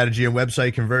marketing strategy and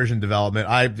website conversion development,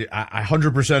 I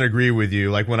 100% agree with you.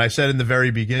 Like when I said in the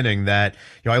very beginning that,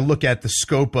 I look at the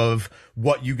scope of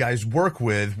what you guys work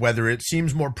with, whether it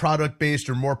seems more product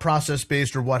based or more process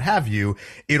based or what have you,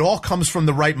 it all comes from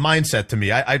the right mindset to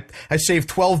me. I saved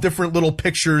 12 different little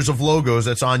pictures of logos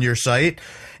that's on your site.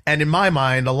 And in my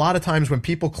mind, a lot of times when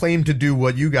people claim to do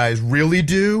what you guys really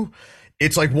do,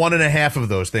 it's like 1.5 of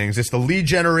those things. It's the lead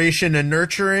generation and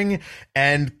nurturing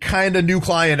and kind of new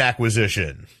client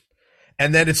acquisition.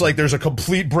 And then it's like there's a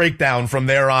complete breakdown from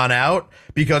there on out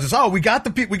because it's, we got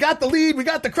the lead, we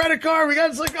got the credit card,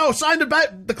 signed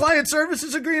the client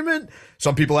services agreement.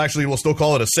 Some people actually will still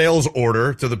call it a sales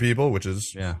order to the people, which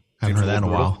is haven't heard that in a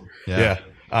while. Yeah.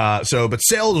 But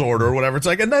sales order or whatever, it's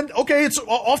like, and then, it's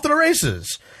off to the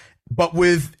races, but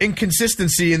with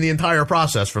inconsistency in the entire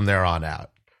process from there on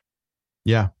out.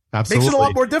 Yeah, absolutely. Makes it a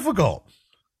lot more difficult.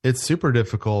 It's super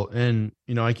difficult. And,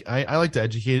 I like to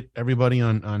educate everybody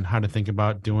on how to think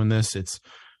about doing this.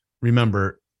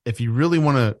 Remember, if you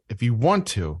want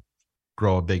to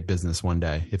grow a big business one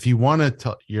day, if you want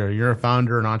to, you're a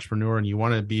founder, an entrepreneur, and you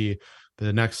want to be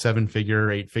the next 7-figure,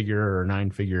 8-figure, or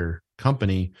 9-figure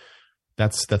company,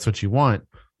 that's what you want,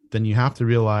 then you have to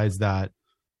realize that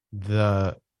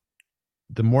the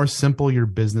more simple your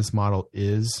business model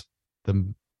is,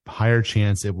 the higher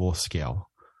chance it will scale.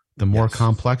 The more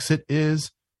complex it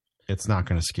is, it's not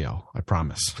going to scale. I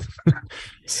promise.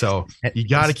 So you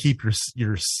got to keep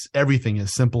your everything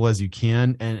as simple as you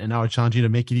can. And I would challenge you to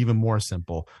make it even more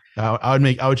simple. I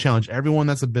would challenge everyone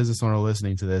that's a business owner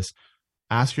listening to this.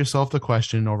 Ask yourself the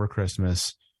question over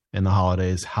Christmas and the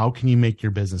holidays: how can you make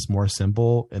your business more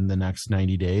simple in the next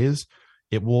 90 days?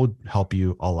 It will help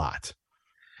you a lot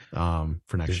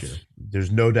for next year.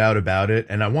 There's no doubt about it.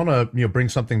 And I want to bring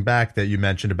something back that you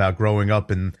mentioned about growing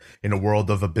up in a world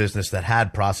of a business that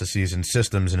had processes and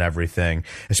systems and everything,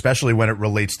 especially when it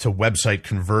relates to website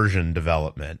conversion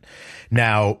development.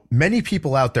 Now, many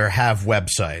people out there have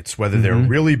websites, whether they're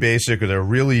really basic or they're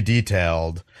really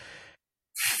detailed.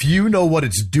 Few know what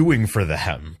it's doing for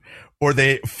them, or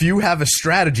few have a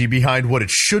strategy behind what it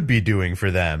should be doing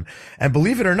for them. And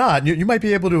believe it or not, you might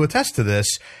be able to attest to this.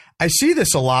 I see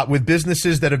this a lot with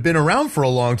businesses that have been around for a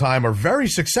long time, are very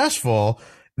successful.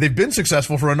 They've been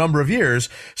successful for a number of years.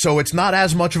 So it's not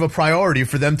as much of a priority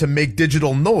for them to make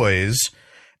digital noise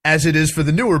as it is for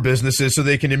the newer businesses, so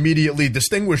they can immediately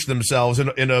distinguish themselves in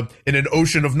an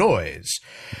ocean of noise.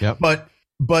 Yep.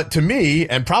 But to me,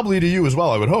 and probably to you as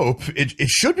well, I would hope, it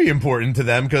should be important to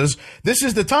them, because this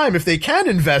is the time, if they can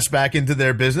invest back into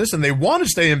their business and they want to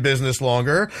stay in business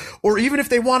longer, or even if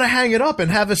they want to hang it up and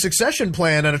have a succession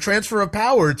plan and a transfer of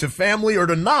power to family or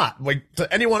to not, like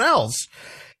to anyone else,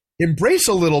 embrace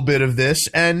a little bit of this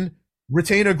and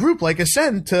retain a group like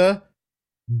Ascend to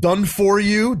done for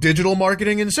you digital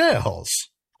marketing and sales.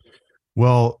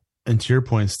 Well, and to your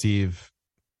point, Steve,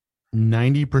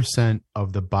 90%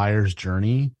 of the buyer's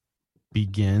journey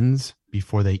begins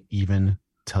before they even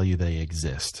tell you they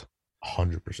exist.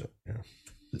 100%. Yeah.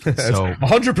 So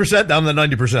 100% down to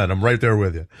 90%. I'm right there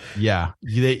with you. Yeah.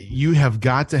 You have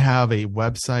got to have a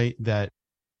website that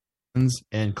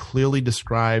and clearly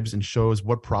describes and shows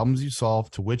what problems you solve,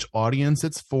 to which audience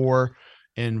it's for,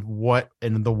 and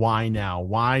the why now.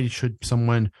 Why should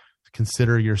someone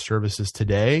consider your services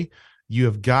today? You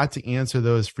have got to answer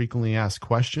those frequently asked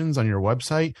questions on your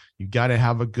website. You got to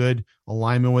have a good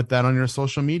alignment with that on your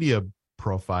social media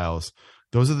profiles.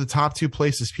 Those are the top two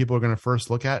places people are going to first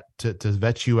look at to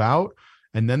vet you out.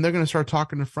 And then they're going to start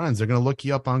talking to friends. They're going to look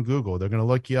you up on Google. They're going to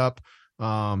look you up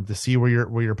to see where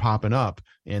you're popping up.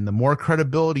 And the more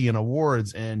credibility and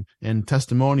awards and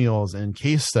testimonials and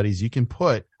case studies you can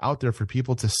put out there for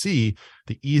people to see,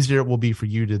 the easier it will be for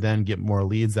you to then get more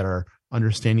leads that are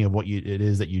understanding of what it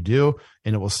is that you do,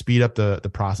 and it will speed up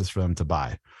the process for them to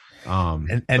buy.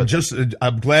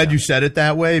 I'm glad you said it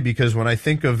that way, because when I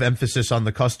think of emphasis on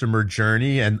the customer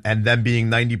journey and them being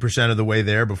 90% of the way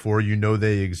there before you know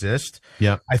they exist,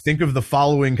 I think of the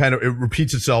following it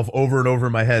repeats itself over and over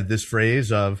in my head, this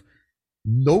phrase of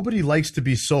nobody likes to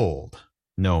be sold.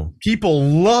 No. People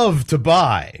love to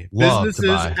buy.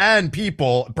 Businesses and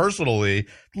people personally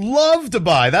love to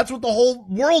buy. That's what the whole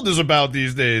world is about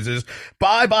these days, is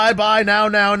buy,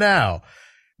 now.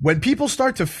 When people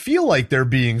start to feel like they're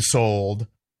being sold,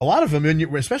 a lot of them,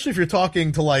 especially if you're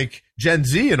talking to like Gen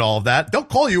Z and all of that, they'll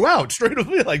call you out straight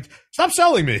away, like, stop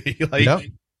selling me.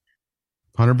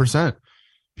 100%.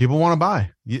 People want to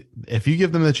buy. If you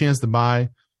give them the chance to buy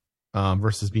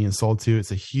versus being sold to,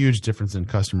 it's a huge difference in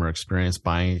customer experience,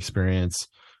 buying experience.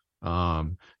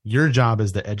 Your job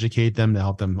is to educate them, to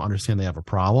help them understand they have a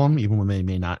problem, even when they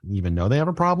may not even know they have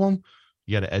a problem.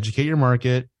 You got to educate your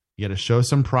market. You got to show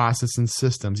some process and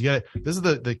systems. This is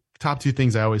the top two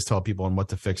things I always tell people on what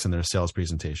to fix in their sales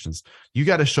presentations. You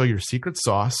got to show your secret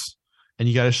sauce, and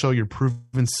you got to show your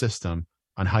proven system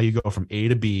on how you go from A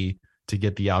to B to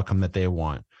get the outcome that they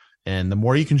want. And the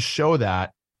more you can show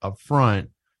that up front,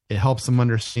 it helps them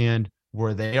understand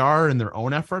where they are in their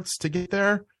own efforts to get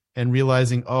there, and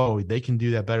realizing, oh, they can do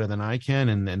that better than I can,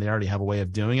 and they already have a way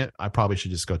of doing it. I probably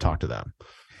should just go talk to them.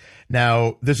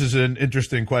 Now, this is an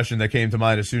interesting question that came to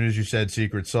mind as soon as you said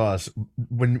secret sauce.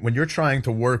 When you're trying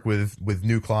to work with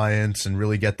new clients and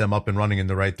really get them up and running in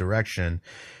the right direction,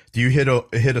 do you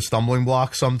hit a stumbling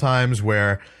block sometimes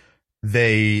where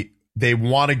they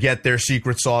want to get their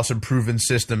secret sauce and proven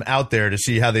system out there to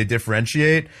see how they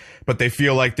differentiate, but they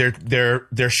feel like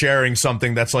they're sharing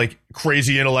something that's like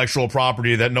crazy intellectual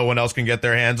property that no one else can get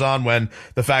their hands on, when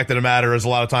the fact of the matter is a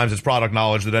lot of times it's product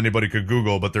knowledge that anybody could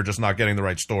Google, but they're just not getting the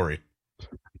right story?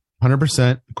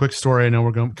 100%. Quick story. I know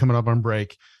we're coming up on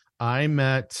break. I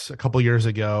met a couple years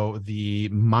ago the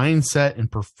mindset and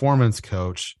performance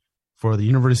coach for the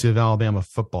University of Alabama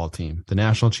football team, the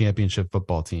national championship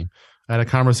football team. I had a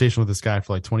conversation with this guy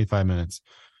for like 25 minutes,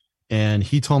 and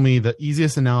he told me the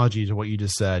easiest analogy to what you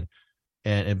just said,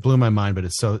 and it blew my mind, but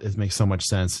it makes so much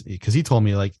sense, because he told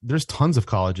me, like, there's tons of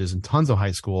colleges and tons of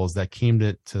high schools that came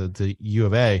to U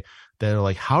of A that are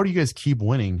like, how do you guys keep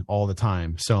winning all the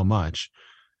time so much?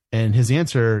 And his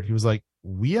answer, he was like,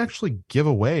 we actually give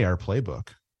away our playbook.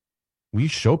 We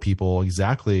show people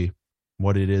exactly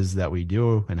what it is that we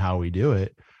do and how we do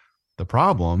it. The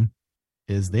problem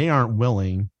is they aren't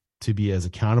willing to be as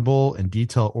accountable and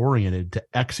detail oriented to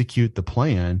execute the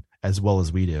plan as well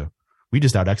as we do. We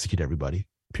just out execute everybody,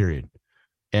 period.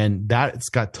 And that's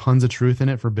got tons of truth in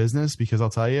it for business, because I'll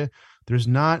tell you, there's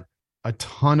not a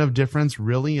ton of difference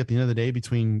really at the end of the day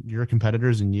between your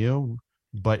competitors and you,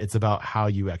 but it's about how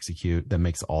you execute that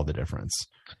makes all the difference.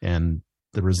 And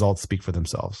the results speak for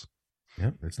themselves.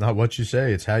 Yep. It's not what you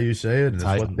say, it's how you say it, and it's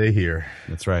what they hear.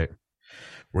 That's right.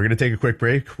 We're going to take a quick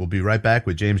break. We'll be right back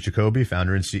with James Jacoby,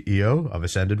 founder and CEO of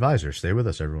Ascend Advisors. Stay with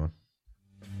us, everyone.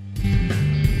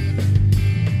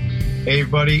 Hey,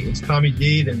 everybody. It's Tommy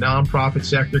D, the nonprofit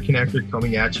sector connector,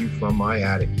 coming at you from my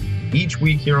attic. Each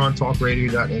week here on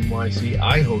talkradio.nyc,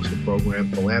 I host a program,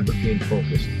 Philanthropy in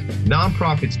Focus.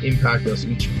 Nonprofits impact us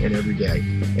each and every day,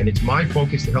 and it's my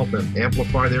focus to help them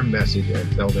amplify their message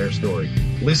and tell their story.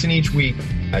 Listen each week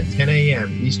at 10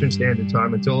 a.m. Eastern Standard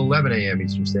Time until 11 a.m.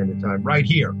 Eastern Standard Time, right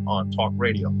here on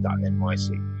talkradio.nyc.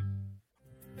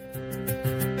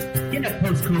 In a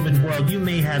post-COVID world, you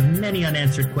may have many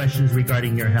unanswered questions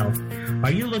regarding your health.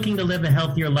 Are you looking to live a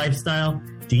healthier lifestyle?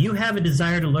 Do you have a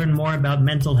desire to learn more about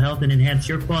mental health and enhance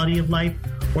your quality of life?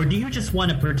 Or do you just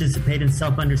want to participate in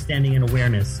self-understanding and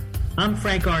awareness? I'm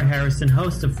Frank R. Harrison,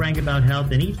 host of Frank About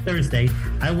Health, and each Thursday,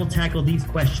 I will tackle these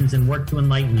questions and work to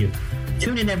enlighten you.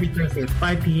 Tune in every Thursday at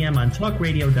 5 p.m. on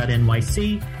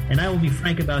talkradio.nyc, and I will be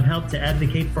frank about health to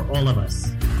advocate for all of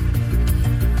us.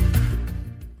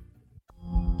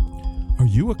 Are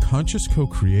you a conscious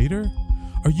co-creator?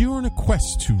 Are you on a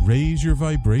quest to raise your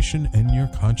vibration and your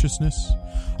consciousness?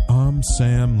 I'm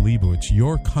Sam Leibowitz,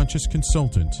 your conscious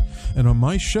consultant, and on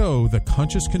my show, The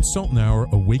Conscious Consultant Hour,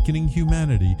 Awakening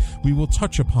Humanity, we will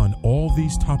touch upon all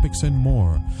these topics and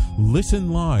more.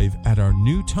 Listen live at our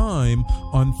new time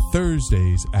on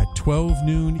Thursdays at 12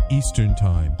 noon Eastern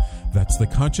Time. That's The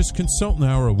Conscious Consultant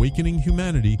Hour, Awakening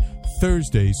Humanity,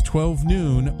 Thursdays, 12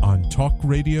 noon on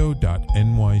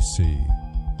talkradio.nyc.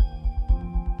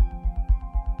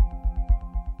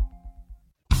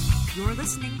 You're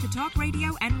listening to Talk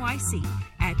Radio NYC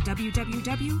at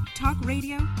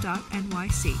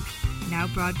www.talkradio.nyc. Now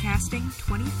broadcasting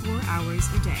 24 hours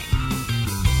a day.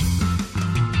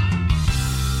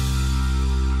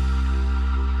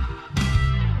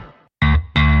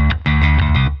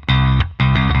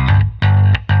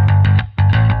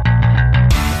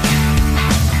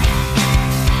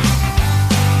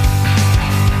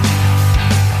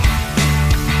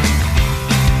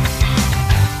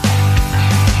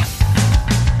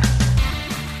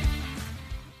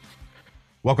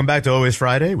 Welcome back to Always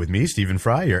Friday with me, Stephen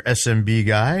Fry, your SMB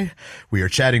guy. We are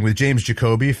chatting with James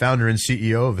Jacoby, founder and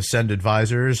CEO of Ascend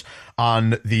Advisors,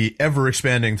 on the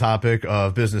ever-expanding topic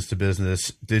of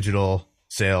business-to-business, digital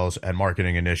sales, and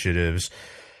marketing initiatives.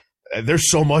 There's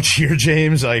so much here,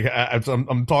 James.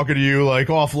 I'm talking to you like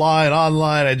offline,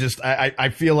 online. I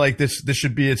feel like this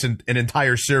should be an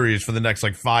entire series for the next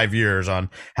 5 years on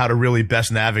how to really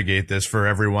best navigate this for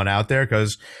everyone out there,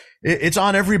 because it's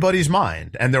on everybody's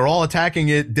mind, and they're all attacking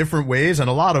it different ways, and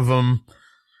a lot of them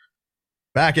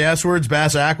back-asswards,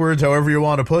 bass-ackwards, however you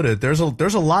want to put it. There's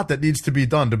a lot that needs to be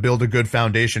done to build a good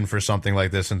foundation for something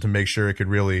like this and to make sure it could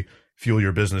really fuel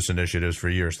your business initiatives for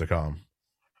years to come.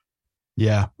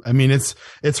 Yeah, I mean, it's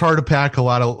hard to pack a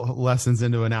lot of lessons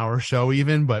into an hour show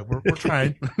even, but we're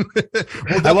trying.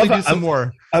 We'll definitely do some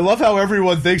more. I love how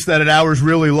everyone thinks that an hour is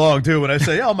really long, too. When I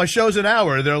say, oh, my show's an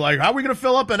hour, they're like, how are we going to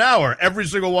fill up an hour? Every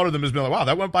single one of them has been like, wow,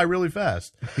 that went by really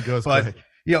fast. It goes quick.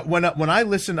 But when I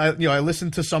listen, I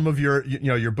listen to some of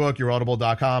your book, your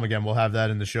audible.com. Again, we'll have that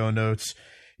in the show notes.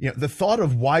 The thought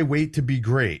of why wait to be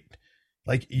great.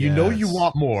 You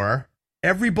want more.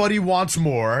 Everybody wants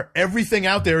more. Everything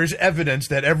out there is evidence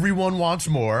that everyone wants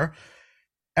more.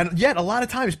 And yet, a lot of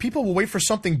times, people will wait for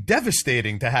something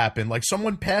devastating to happen, like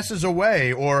someone passes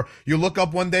away, or you look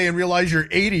up one day and realize you're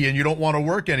 80 and you don't want to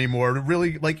work anymore, to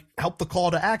really help the call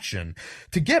to action.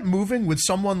 To get moving with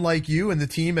someone like you and the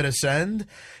team at Ascend,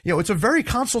 it's a very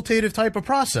consultative type of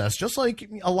process. Just like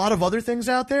a lot of other things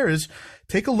out there, is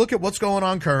take a look at what's going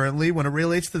on currently when it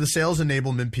relates to the sales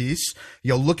enablement piece.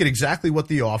 Look at exactly what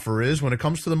the offer is. When it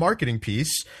comes to the marketing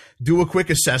piece, do a quick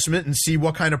assessment and see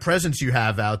what kind of presence you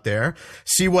have out there.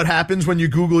 See what happens when you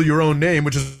Google your own name,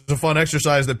 which is a fun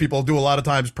exercise that people do a lot of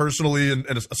times personally and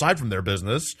aside from their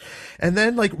business. And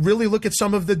then really look at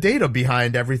some of the data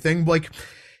behind everything. I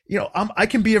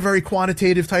can be a very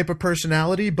quantitative type of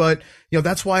personality, but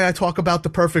that's why I talk about the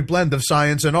perfect blend of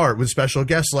science and art with special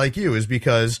guests like you, is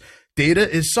because data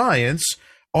is science.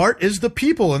 Art is the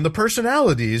people and the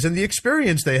personalities and the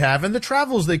experience they have and the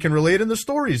travels they can relate and the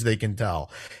stories they can tell.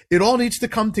 It all needs to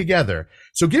come together.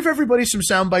 So give everybody some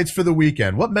sound bites for the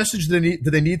weekend. What message do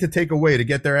they need to take away to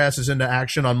get their asses into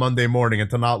action on Monday morning and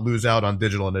to not lose out on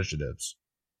digital initiatives?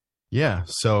 Yeah,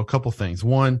 so a couple things.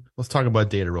 One, let's talk about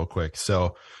data real quick.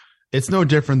 So it's no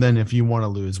different than if you want to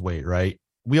lose weight, right?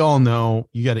 We all know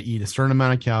you got to eat a certain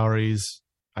amount of calories.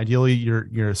 Ideally,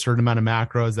 you're a certain amount of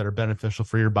macros that are beneficial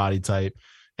for your body type.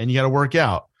 And you got to work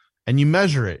out, and you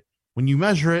measure it. When you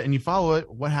measure it and you follow it,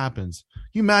 what happens?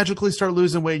 You magically start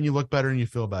losing weight and you look better and you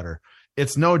feel better.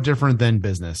 It's no different than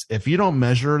business. If you don't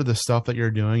measure the stuff that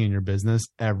you're doing in your business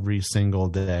every single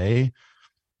day,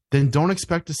 then don't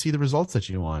expect to see the results that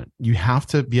you want. You have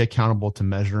to be accountable to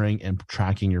measuring and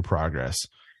tracking your progress.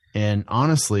 And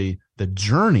honestly, the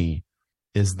journey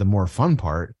is the more fun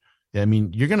part. I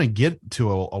mean, you're going to get to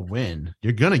a win.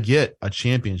 You're going to get a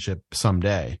championship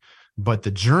someday. But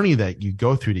the journey that you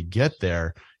go through to get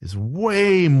there is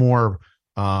way more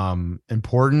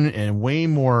important and way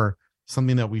more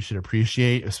something that we should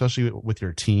appreciate, especially with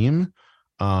your team.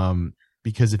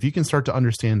 Because if you can start to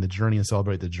understand the journey and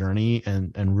celebrate the journey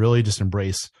and really just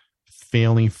embrace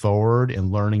failing forward and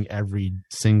learning every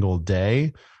single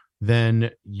day,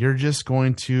 then you're just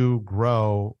going to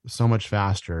grow so much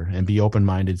faster and be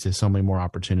open-minded to so many more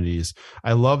opportunities.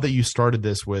 I love that you started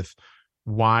this with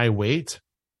why wait?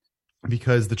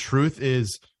 Because the truth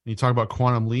is, when you talk about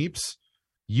quantum leaps,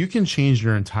 you can change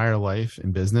your entire life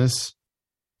in business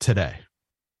today.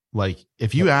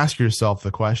 If you ask yourself the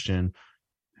question,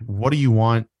 what do you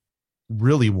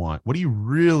really want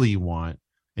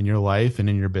in your life and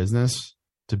in your business?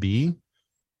 to be,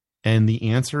 and the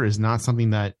answer is not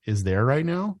something that is there right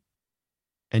now,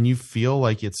 and you feel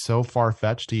like it's so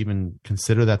far-fetched to even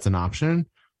consider that's an option,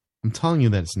 I'm telling you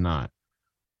that it's not.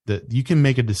 That you can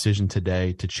make a decision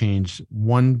today to change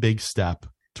one big step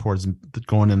towards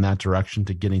going in that direction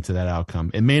to getting to that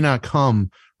outcome. It may not come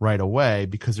right away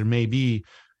because there may be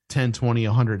 10, 20,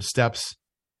 100 steps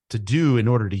to do in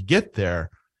order to get there,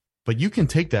 but you can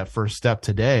take that first step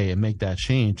today and make that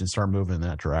change and start moving in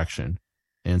that direction.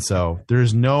 And so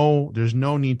there's no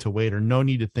need to wait or no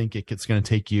need to think it's going to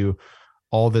take you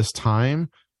all this time.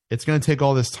 It's going to take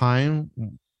all this time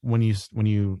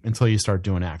until you start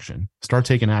doing action. Start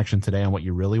taking action today on what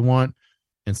you really want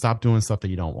and stop doing stuff that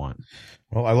you don't want.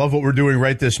 Well, I love what we're doing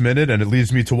right this minute, and it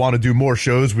leads me to want to do more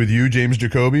shows with you, James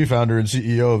Jacoby, founder and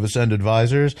CEO of Ascend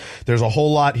Advisors. There's a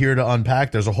whole lot here to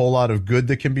unpack. There's a whole lot of good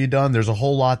that can be done. There's a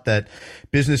whole lot that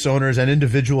business owners and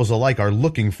individuals alike are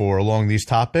looking for along these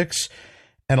topics.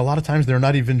 And a lot of times they're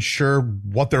not even sure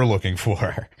what they're looking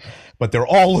for, but they're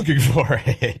all looking for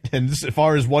it. And as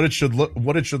far as what it should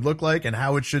look like and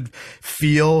how it should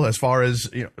feel, as far as,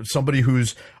 you know, somebody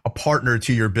who's a partner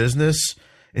to your business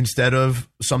instead of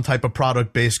some type of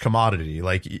product-based commodity.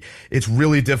 Like, it's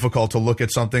really difficult to look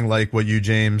at something like what you,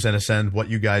 James, and Ascend, what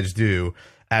you guys do,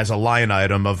 as a line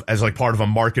item as like part of a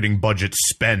marketing budget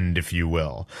spend, if you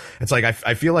will. It's like,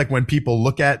 I feel like when people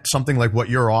look at something like what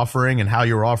you're offering and how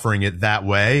you're offering it that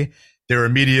way, they're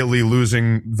immediately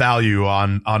losing value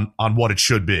on what it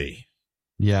should be.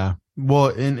 Yeah. Well,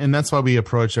 and that's why we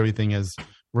approach everything as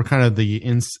we're kind of the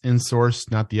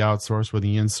in-source, not the outsource. We're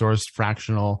the in-source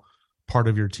fractional part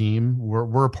of your team.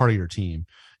 We're a part of your team.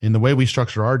 And the way we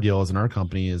structure our deals in our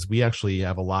company is we actually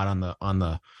have a lot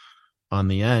on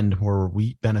the end where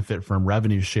we benefit from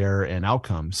revenue share and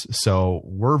outcomes. So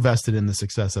we're vested in the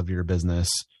success of your business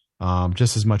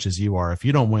just as much as you are. If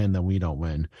you don't win, then we don't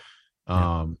win.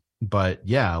 But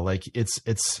yeah, like it's,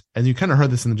 and you kind of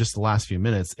heard this in just the last few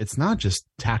minutes, it's not just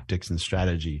tactics and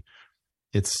strategy.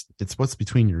 It's what's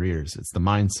between your ears. It's the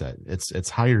mindset. It's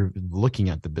how you're looking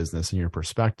at the business and your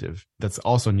perspective. That's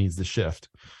also needs to shift.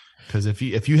 Because if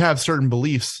you have certain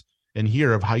beliefs in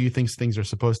here of how you think things are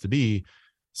supposed to be,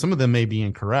 some of them may be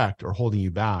incorrect or holding you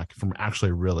back from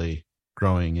actually really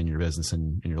growing in your business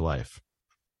and in your life.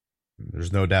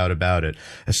 There's no doubt about it.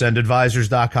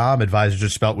 AscendAdvisors.com. Advisors are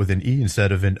spelt with an E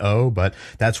instead of an O, but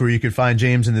that's where you can find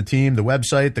James and the team, the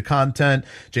website, the content.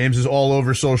 James is all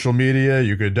over social media.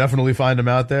 You could definitely find him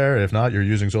out there. If not, you're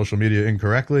using social media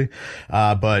incorrectly.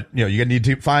 But you know, you need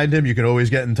to find him. You can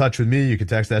always get in touch with me. You can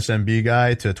text SMB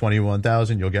guy to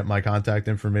 21,000. You'll get my contact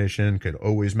information. Could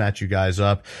always match you guys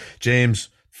up. James,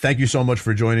 thank you so much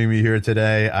for joining me here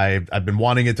today. I've been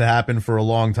wanting it to happen for a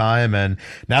long time, and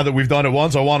now that we've done it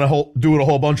once, I want to do it a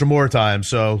whole bunch of more times.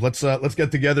 So let's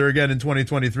get together again in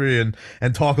 2023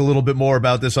 and talk a little bit more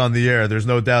about this on the air. There's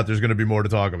no doubt there's going to be more to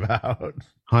talk about.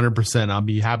 100%. I'll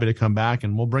be happy to come back,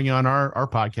 and we'll bring you on our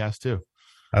podcast too.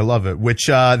 I love it. Which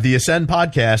the Ascend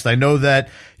podcast, I know that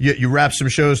you wrapped some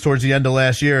shows towards the end of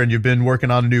last year, and you've been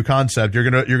working on a new concept. You're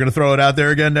gonna throw it out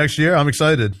there again next year. I'm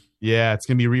excited. Yeah, it's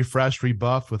going to be refreshed,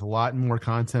 rebuffed with a lot more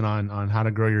content on how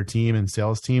to grow your team and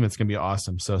sales team. It's going to be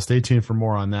awesome. So stay tuned for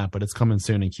more on that, but it's coming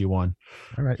soon in Q1.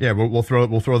 All right. Yeah, we'll throw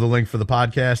the link for the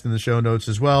podcast in the show notes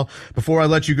as well. Before I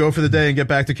let you go for the day and get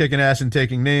back to kicking ass and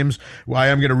taking names, I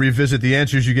am going to revisit the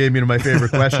answers you gave me to my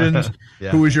favorite questions. Yeah.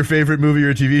 Who is your favorite movie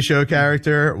or TV show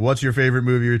character? What's your favorite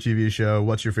movie or TV show?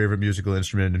 What's your favorite musical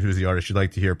instrument? And who's the artist you'd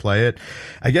like to hear play it?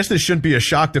 I guess this shouldn't be a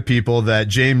shock to people that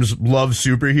James loves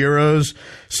superheroes,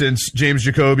 since James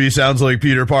Jacoby sounds like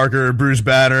Peter Parker, Bruce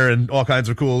Banner, and all kinds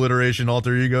of cool alliteration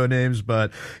alter ego names.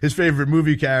 But his favorite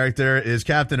movie character is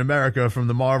Captain America from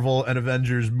the Marvel and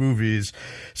Avengers movies.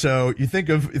 So you think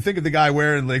of the guy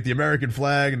wearing like the American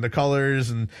flag and the colors,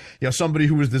 and somebody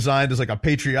who was designed as like a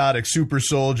patriotic super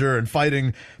soldier and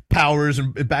fighting powers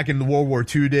and back in the World War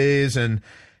II days, and a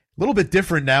little bit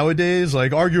different nowadays,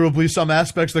 like arguably some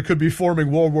aspects that could be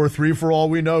forming World War III for all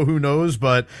we know, who knows.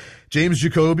 But James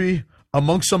Jacoby,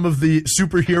 amongst some of the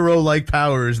superhero-like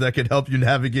powers that can help you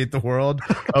navigate the world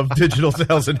of digital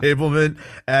sales enablement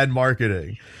and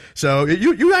marketing. So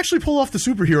you actually pull off the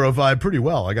superhero vibe pretty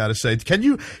well, I got to say. Can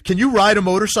you ride a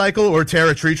motorcycle or tear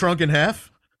a tree trunk in half?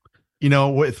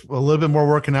 With a little bit more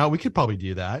working out, we could probably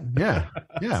do that. Yeah.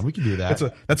 Yeah, we could do that.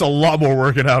 That's a lot more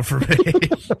working out for me.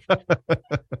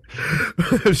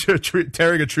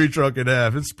 Tearing a tree trunk in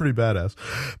half. It's pretty badass.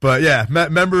 But yeah,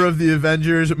 member of the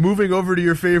Avengers. Moving over to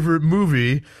your favorite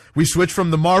movie, we switch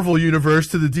from the Marvel universe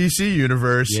to the DC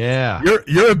universe. Yeah.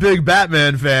 You're a big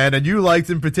Batman fan, and you liked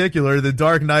in particular The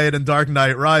Dark Knight and Dark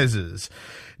Knight Rises.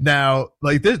 Now,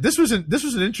 like this was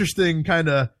an interesting kind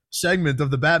of segment of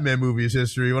the Batman movies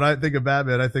history. When I think of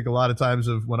Batman, I think a lot of times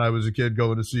of when I was a kid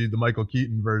going to see the Michael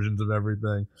Keaton versions of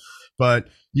everything. But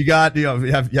you got, you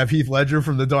have Heath Ledger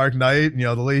from The Dark Knight,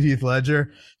 the late Heath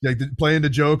Ledger, like playing the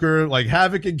Joker, like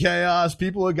havoc and chaos,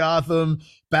 people of Gotham.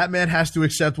 Batman has to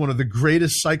accept one of the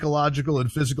greatest psychological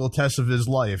and physical tests of his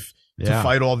life to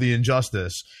fight all the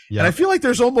injustice. And I feel like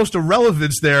there's almost a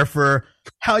relevance there for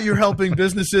how you're helping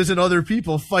businesses and other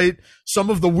people fight some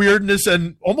of the weirdness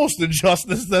and almost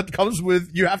injustice that comes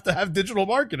with you have to have digital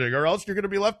marketing or else you're going to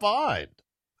be left behind.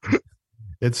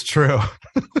 It's true.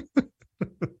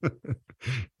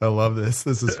 I love this.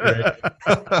 This is great.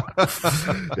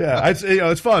 Yeah,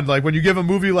 it's fun. Like when you give a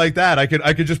movie like that, I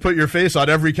could just put your face on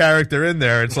every character in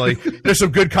there. It's like there's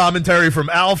some good commentary from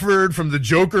Alfred, from the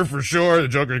Joker for sure. The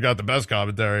Joker's got the best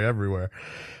commentary everywhere.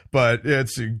 But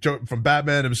it's from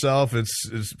Batman himself. It's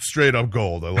straight up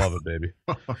gold. I love it, baby.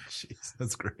 Oh, jeez,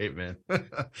 that's great, man.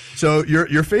 So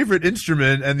your favorite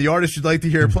instrument and the artist you'd like to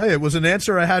hear play it was an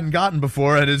answer I hadn't gotten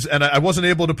before, and I wasn't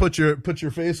able to put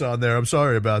your face on there. I'm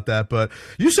sorry about that, but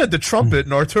you said the trumpet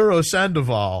and Arturo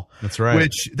Sandoval. That's right.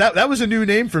 Which that was a new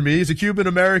name for me. He's a Cuban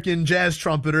American jazz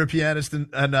trumpeter, pianist,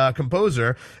 and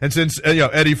composer. And since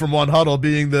Eddie from One Huddle,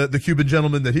 being the Cuban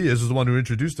gentleman that he is the one who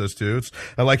introduced us to.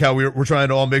 I like how we're trying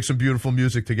to all make some beautiful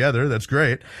music together. That's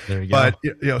great. There you go.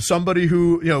 But somebody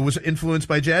who was influenced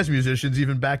by jazz musicians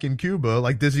even back in Cuba,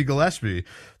 like Dizzy Gillespie,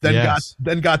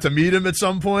 then got to meet him at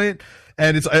some point.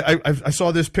 And I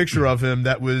saw this picture of him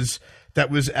that was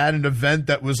at an event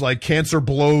that was like Cancer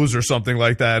Blows or something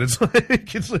like that.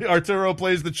 It's like Arturo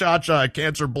plays the cha-cha at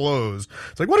Cancer Blows.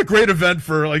 It's like, what a great event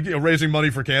for raising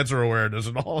money for cancer awareness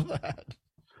and all of that.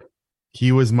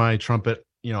 He was my trumpet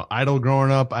idol growing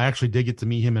up. I actually did get to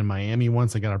meet him in Miami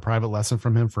once. I got a private lesson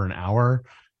from him for an hour.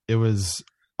 It was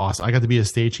awesome. I got to be a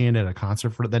stagehand at a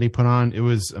concert that he put on. It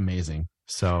was amazing.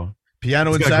 So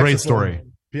piano and saxophone. Great story.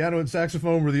 Piano and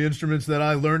saxophone were the instruments that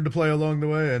I learned to play along the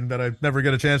way and that I never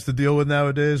get a chance to deal with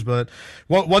nowadays. But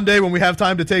one day when we have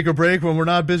time to take a break, when we're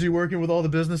not busy working with all the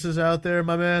businesses out there,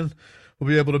 my man, we'll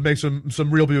be able to make some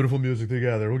real beautiful music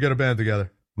together. We'll get a band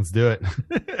together. Let's do it.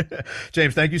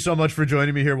 James, thank you so much for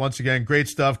joining me here once again. Great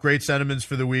stuff, great sentiments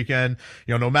for the weekend.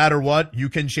 No matter what, you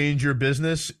can change your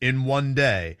business in one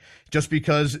day. Just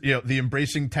because, the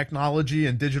embracing technology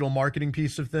and digital marketing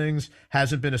piece of things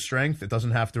hasn't been a strength, it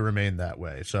doesn't have to remain that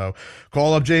way. So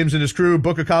call up James and his crew,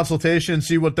 book a consultation,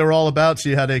 see what they're all about,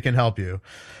 see how they can help you.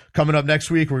 Coming up next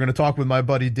week, we're going to talk with my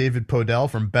buddy David Podell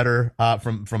from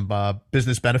from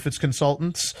Business Benefits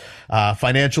Consultants,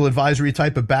 financial advisory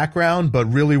type of background, but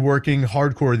really working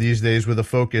hardcore these days with a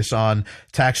focus on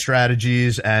tax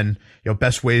strategies and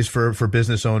best ways for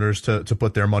business owners to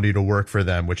put their money to work for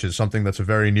them, which is something that's a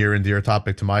very near and dear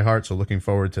topic to my heart. So looking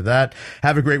forward to that.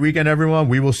 Have a great weekend, everyone.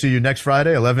 We will see you next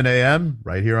Friday, 11 a.m.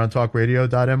 right here on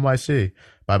talkradio.nyc.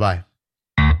 Bye-bye.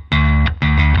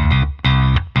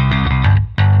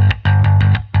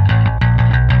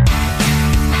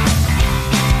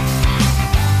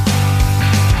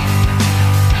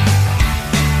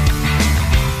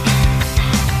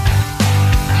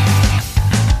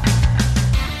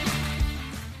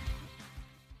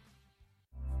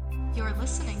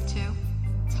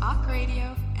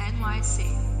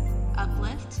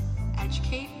 Uplift,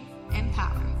 educate,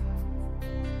 empower.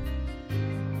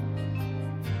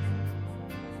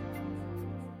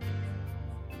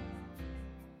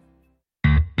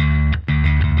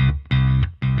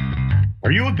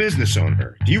 Are you a business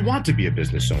owner? Do you want to be a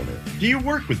business owner? Do you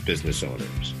work with business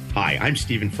owners? Hi, I'm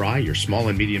Stephen Fry, your small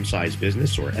and medium-sized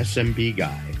business or SMB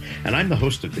guy, and I'm the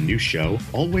host of the new show,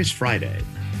 Always Friday.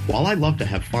 While I love to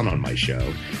have fun on my show,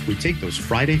 we take those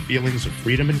Friday feelings of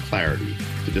freedom and clarity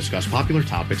to discuss popular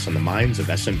topics on the minds of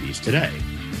SMBs today.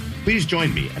 Please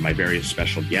join me and my various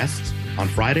special guests on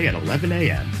Friday at 11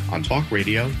 a.m. on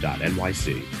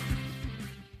talkradio.nyc.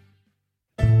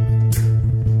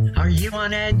 Are you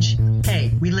on edge?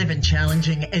 Hey, we live in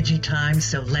challenging, edgy times,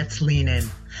 so let's lean in.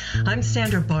 I'm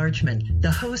Sandra Bargman, the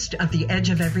host of The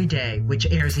Edge of Every Day, which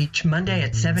airs each Monday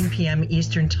at 7 p.m.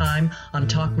 Eastern Time on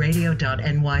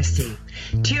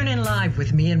talkradio.nyc. Tune in live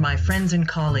with me and my friends and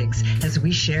colleagues as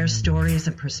we share stories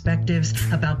and perspectives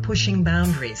about pushing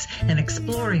boundaries and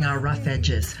exploring our rough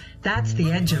edges. That's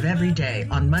The Edge of Every Day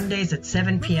on Mondays at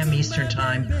 7 p.m. Eastern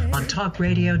Time on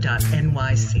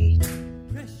talkradio.nyc.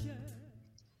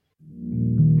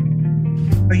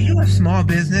 Are you a small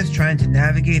business trying to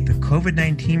navigate the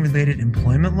COVID-19 related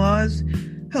employment laws?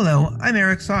 Hello, I'm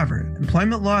Eric Sauver,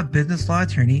 employment law business law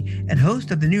attorney and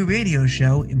host of the new radio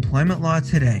show, Employment Law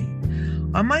Today.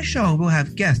 On my show, we'll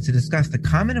have guests to discuss the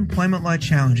common employment law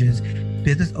challenges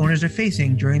business owners are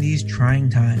facing during these trying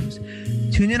times.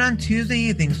 Tune in on Tuesday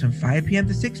evenings from 5 p.m.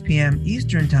 to 6 p.m.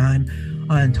 Eastern Time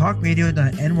on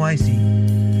talkradio.nyc.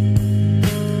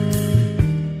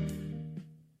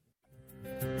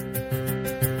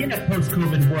 In a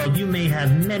post-COVID world, you may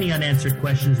have many unanswered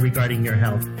questions regarding your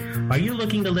health. Are you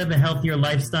looking to live a healthier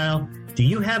lifestyle? Do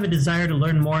you have a desire to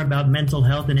learn more about mental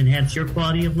health and enhance your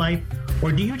quality of life?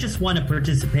 Or do you just want to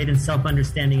participate in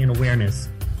self-understanding and awareness?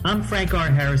 I'm Frank R.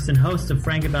 Harrison, host of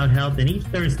Frank About Health, and each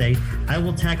Thursday, I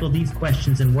will tackle these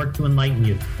questions and work to enlighten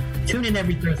you. Tune in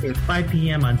every Thursday at 5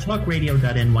 p.m. on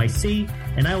talkradio.nyc,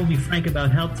 and I will be Frank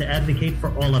About Health to advocate for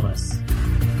all of us.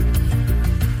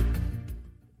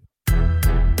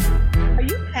 Are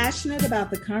you passionate about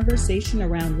the conversation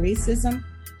around racism?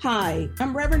 Hi,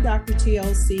 I'm Reverend Dr.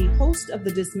 TLC, host of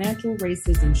the Dismantle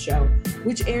Racism Show,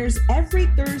 which airs every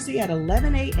Thursday at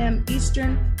 11 a.m.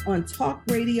 Eastern on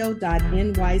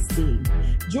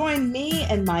talkradio.nyc. Join me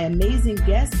and my amazing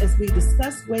guests as we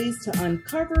discuss ways to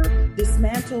uncover,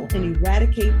 dismantle, and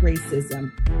eradicate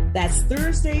racism. That's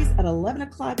Thursdays at 11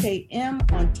 o'clock a.m.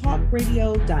 on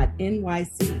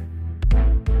talkradio.nyc.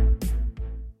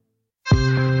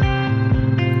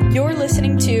 You're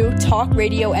listening to Talk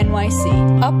Radio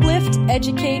NYC. Uplift,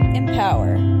 educate,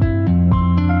 empower.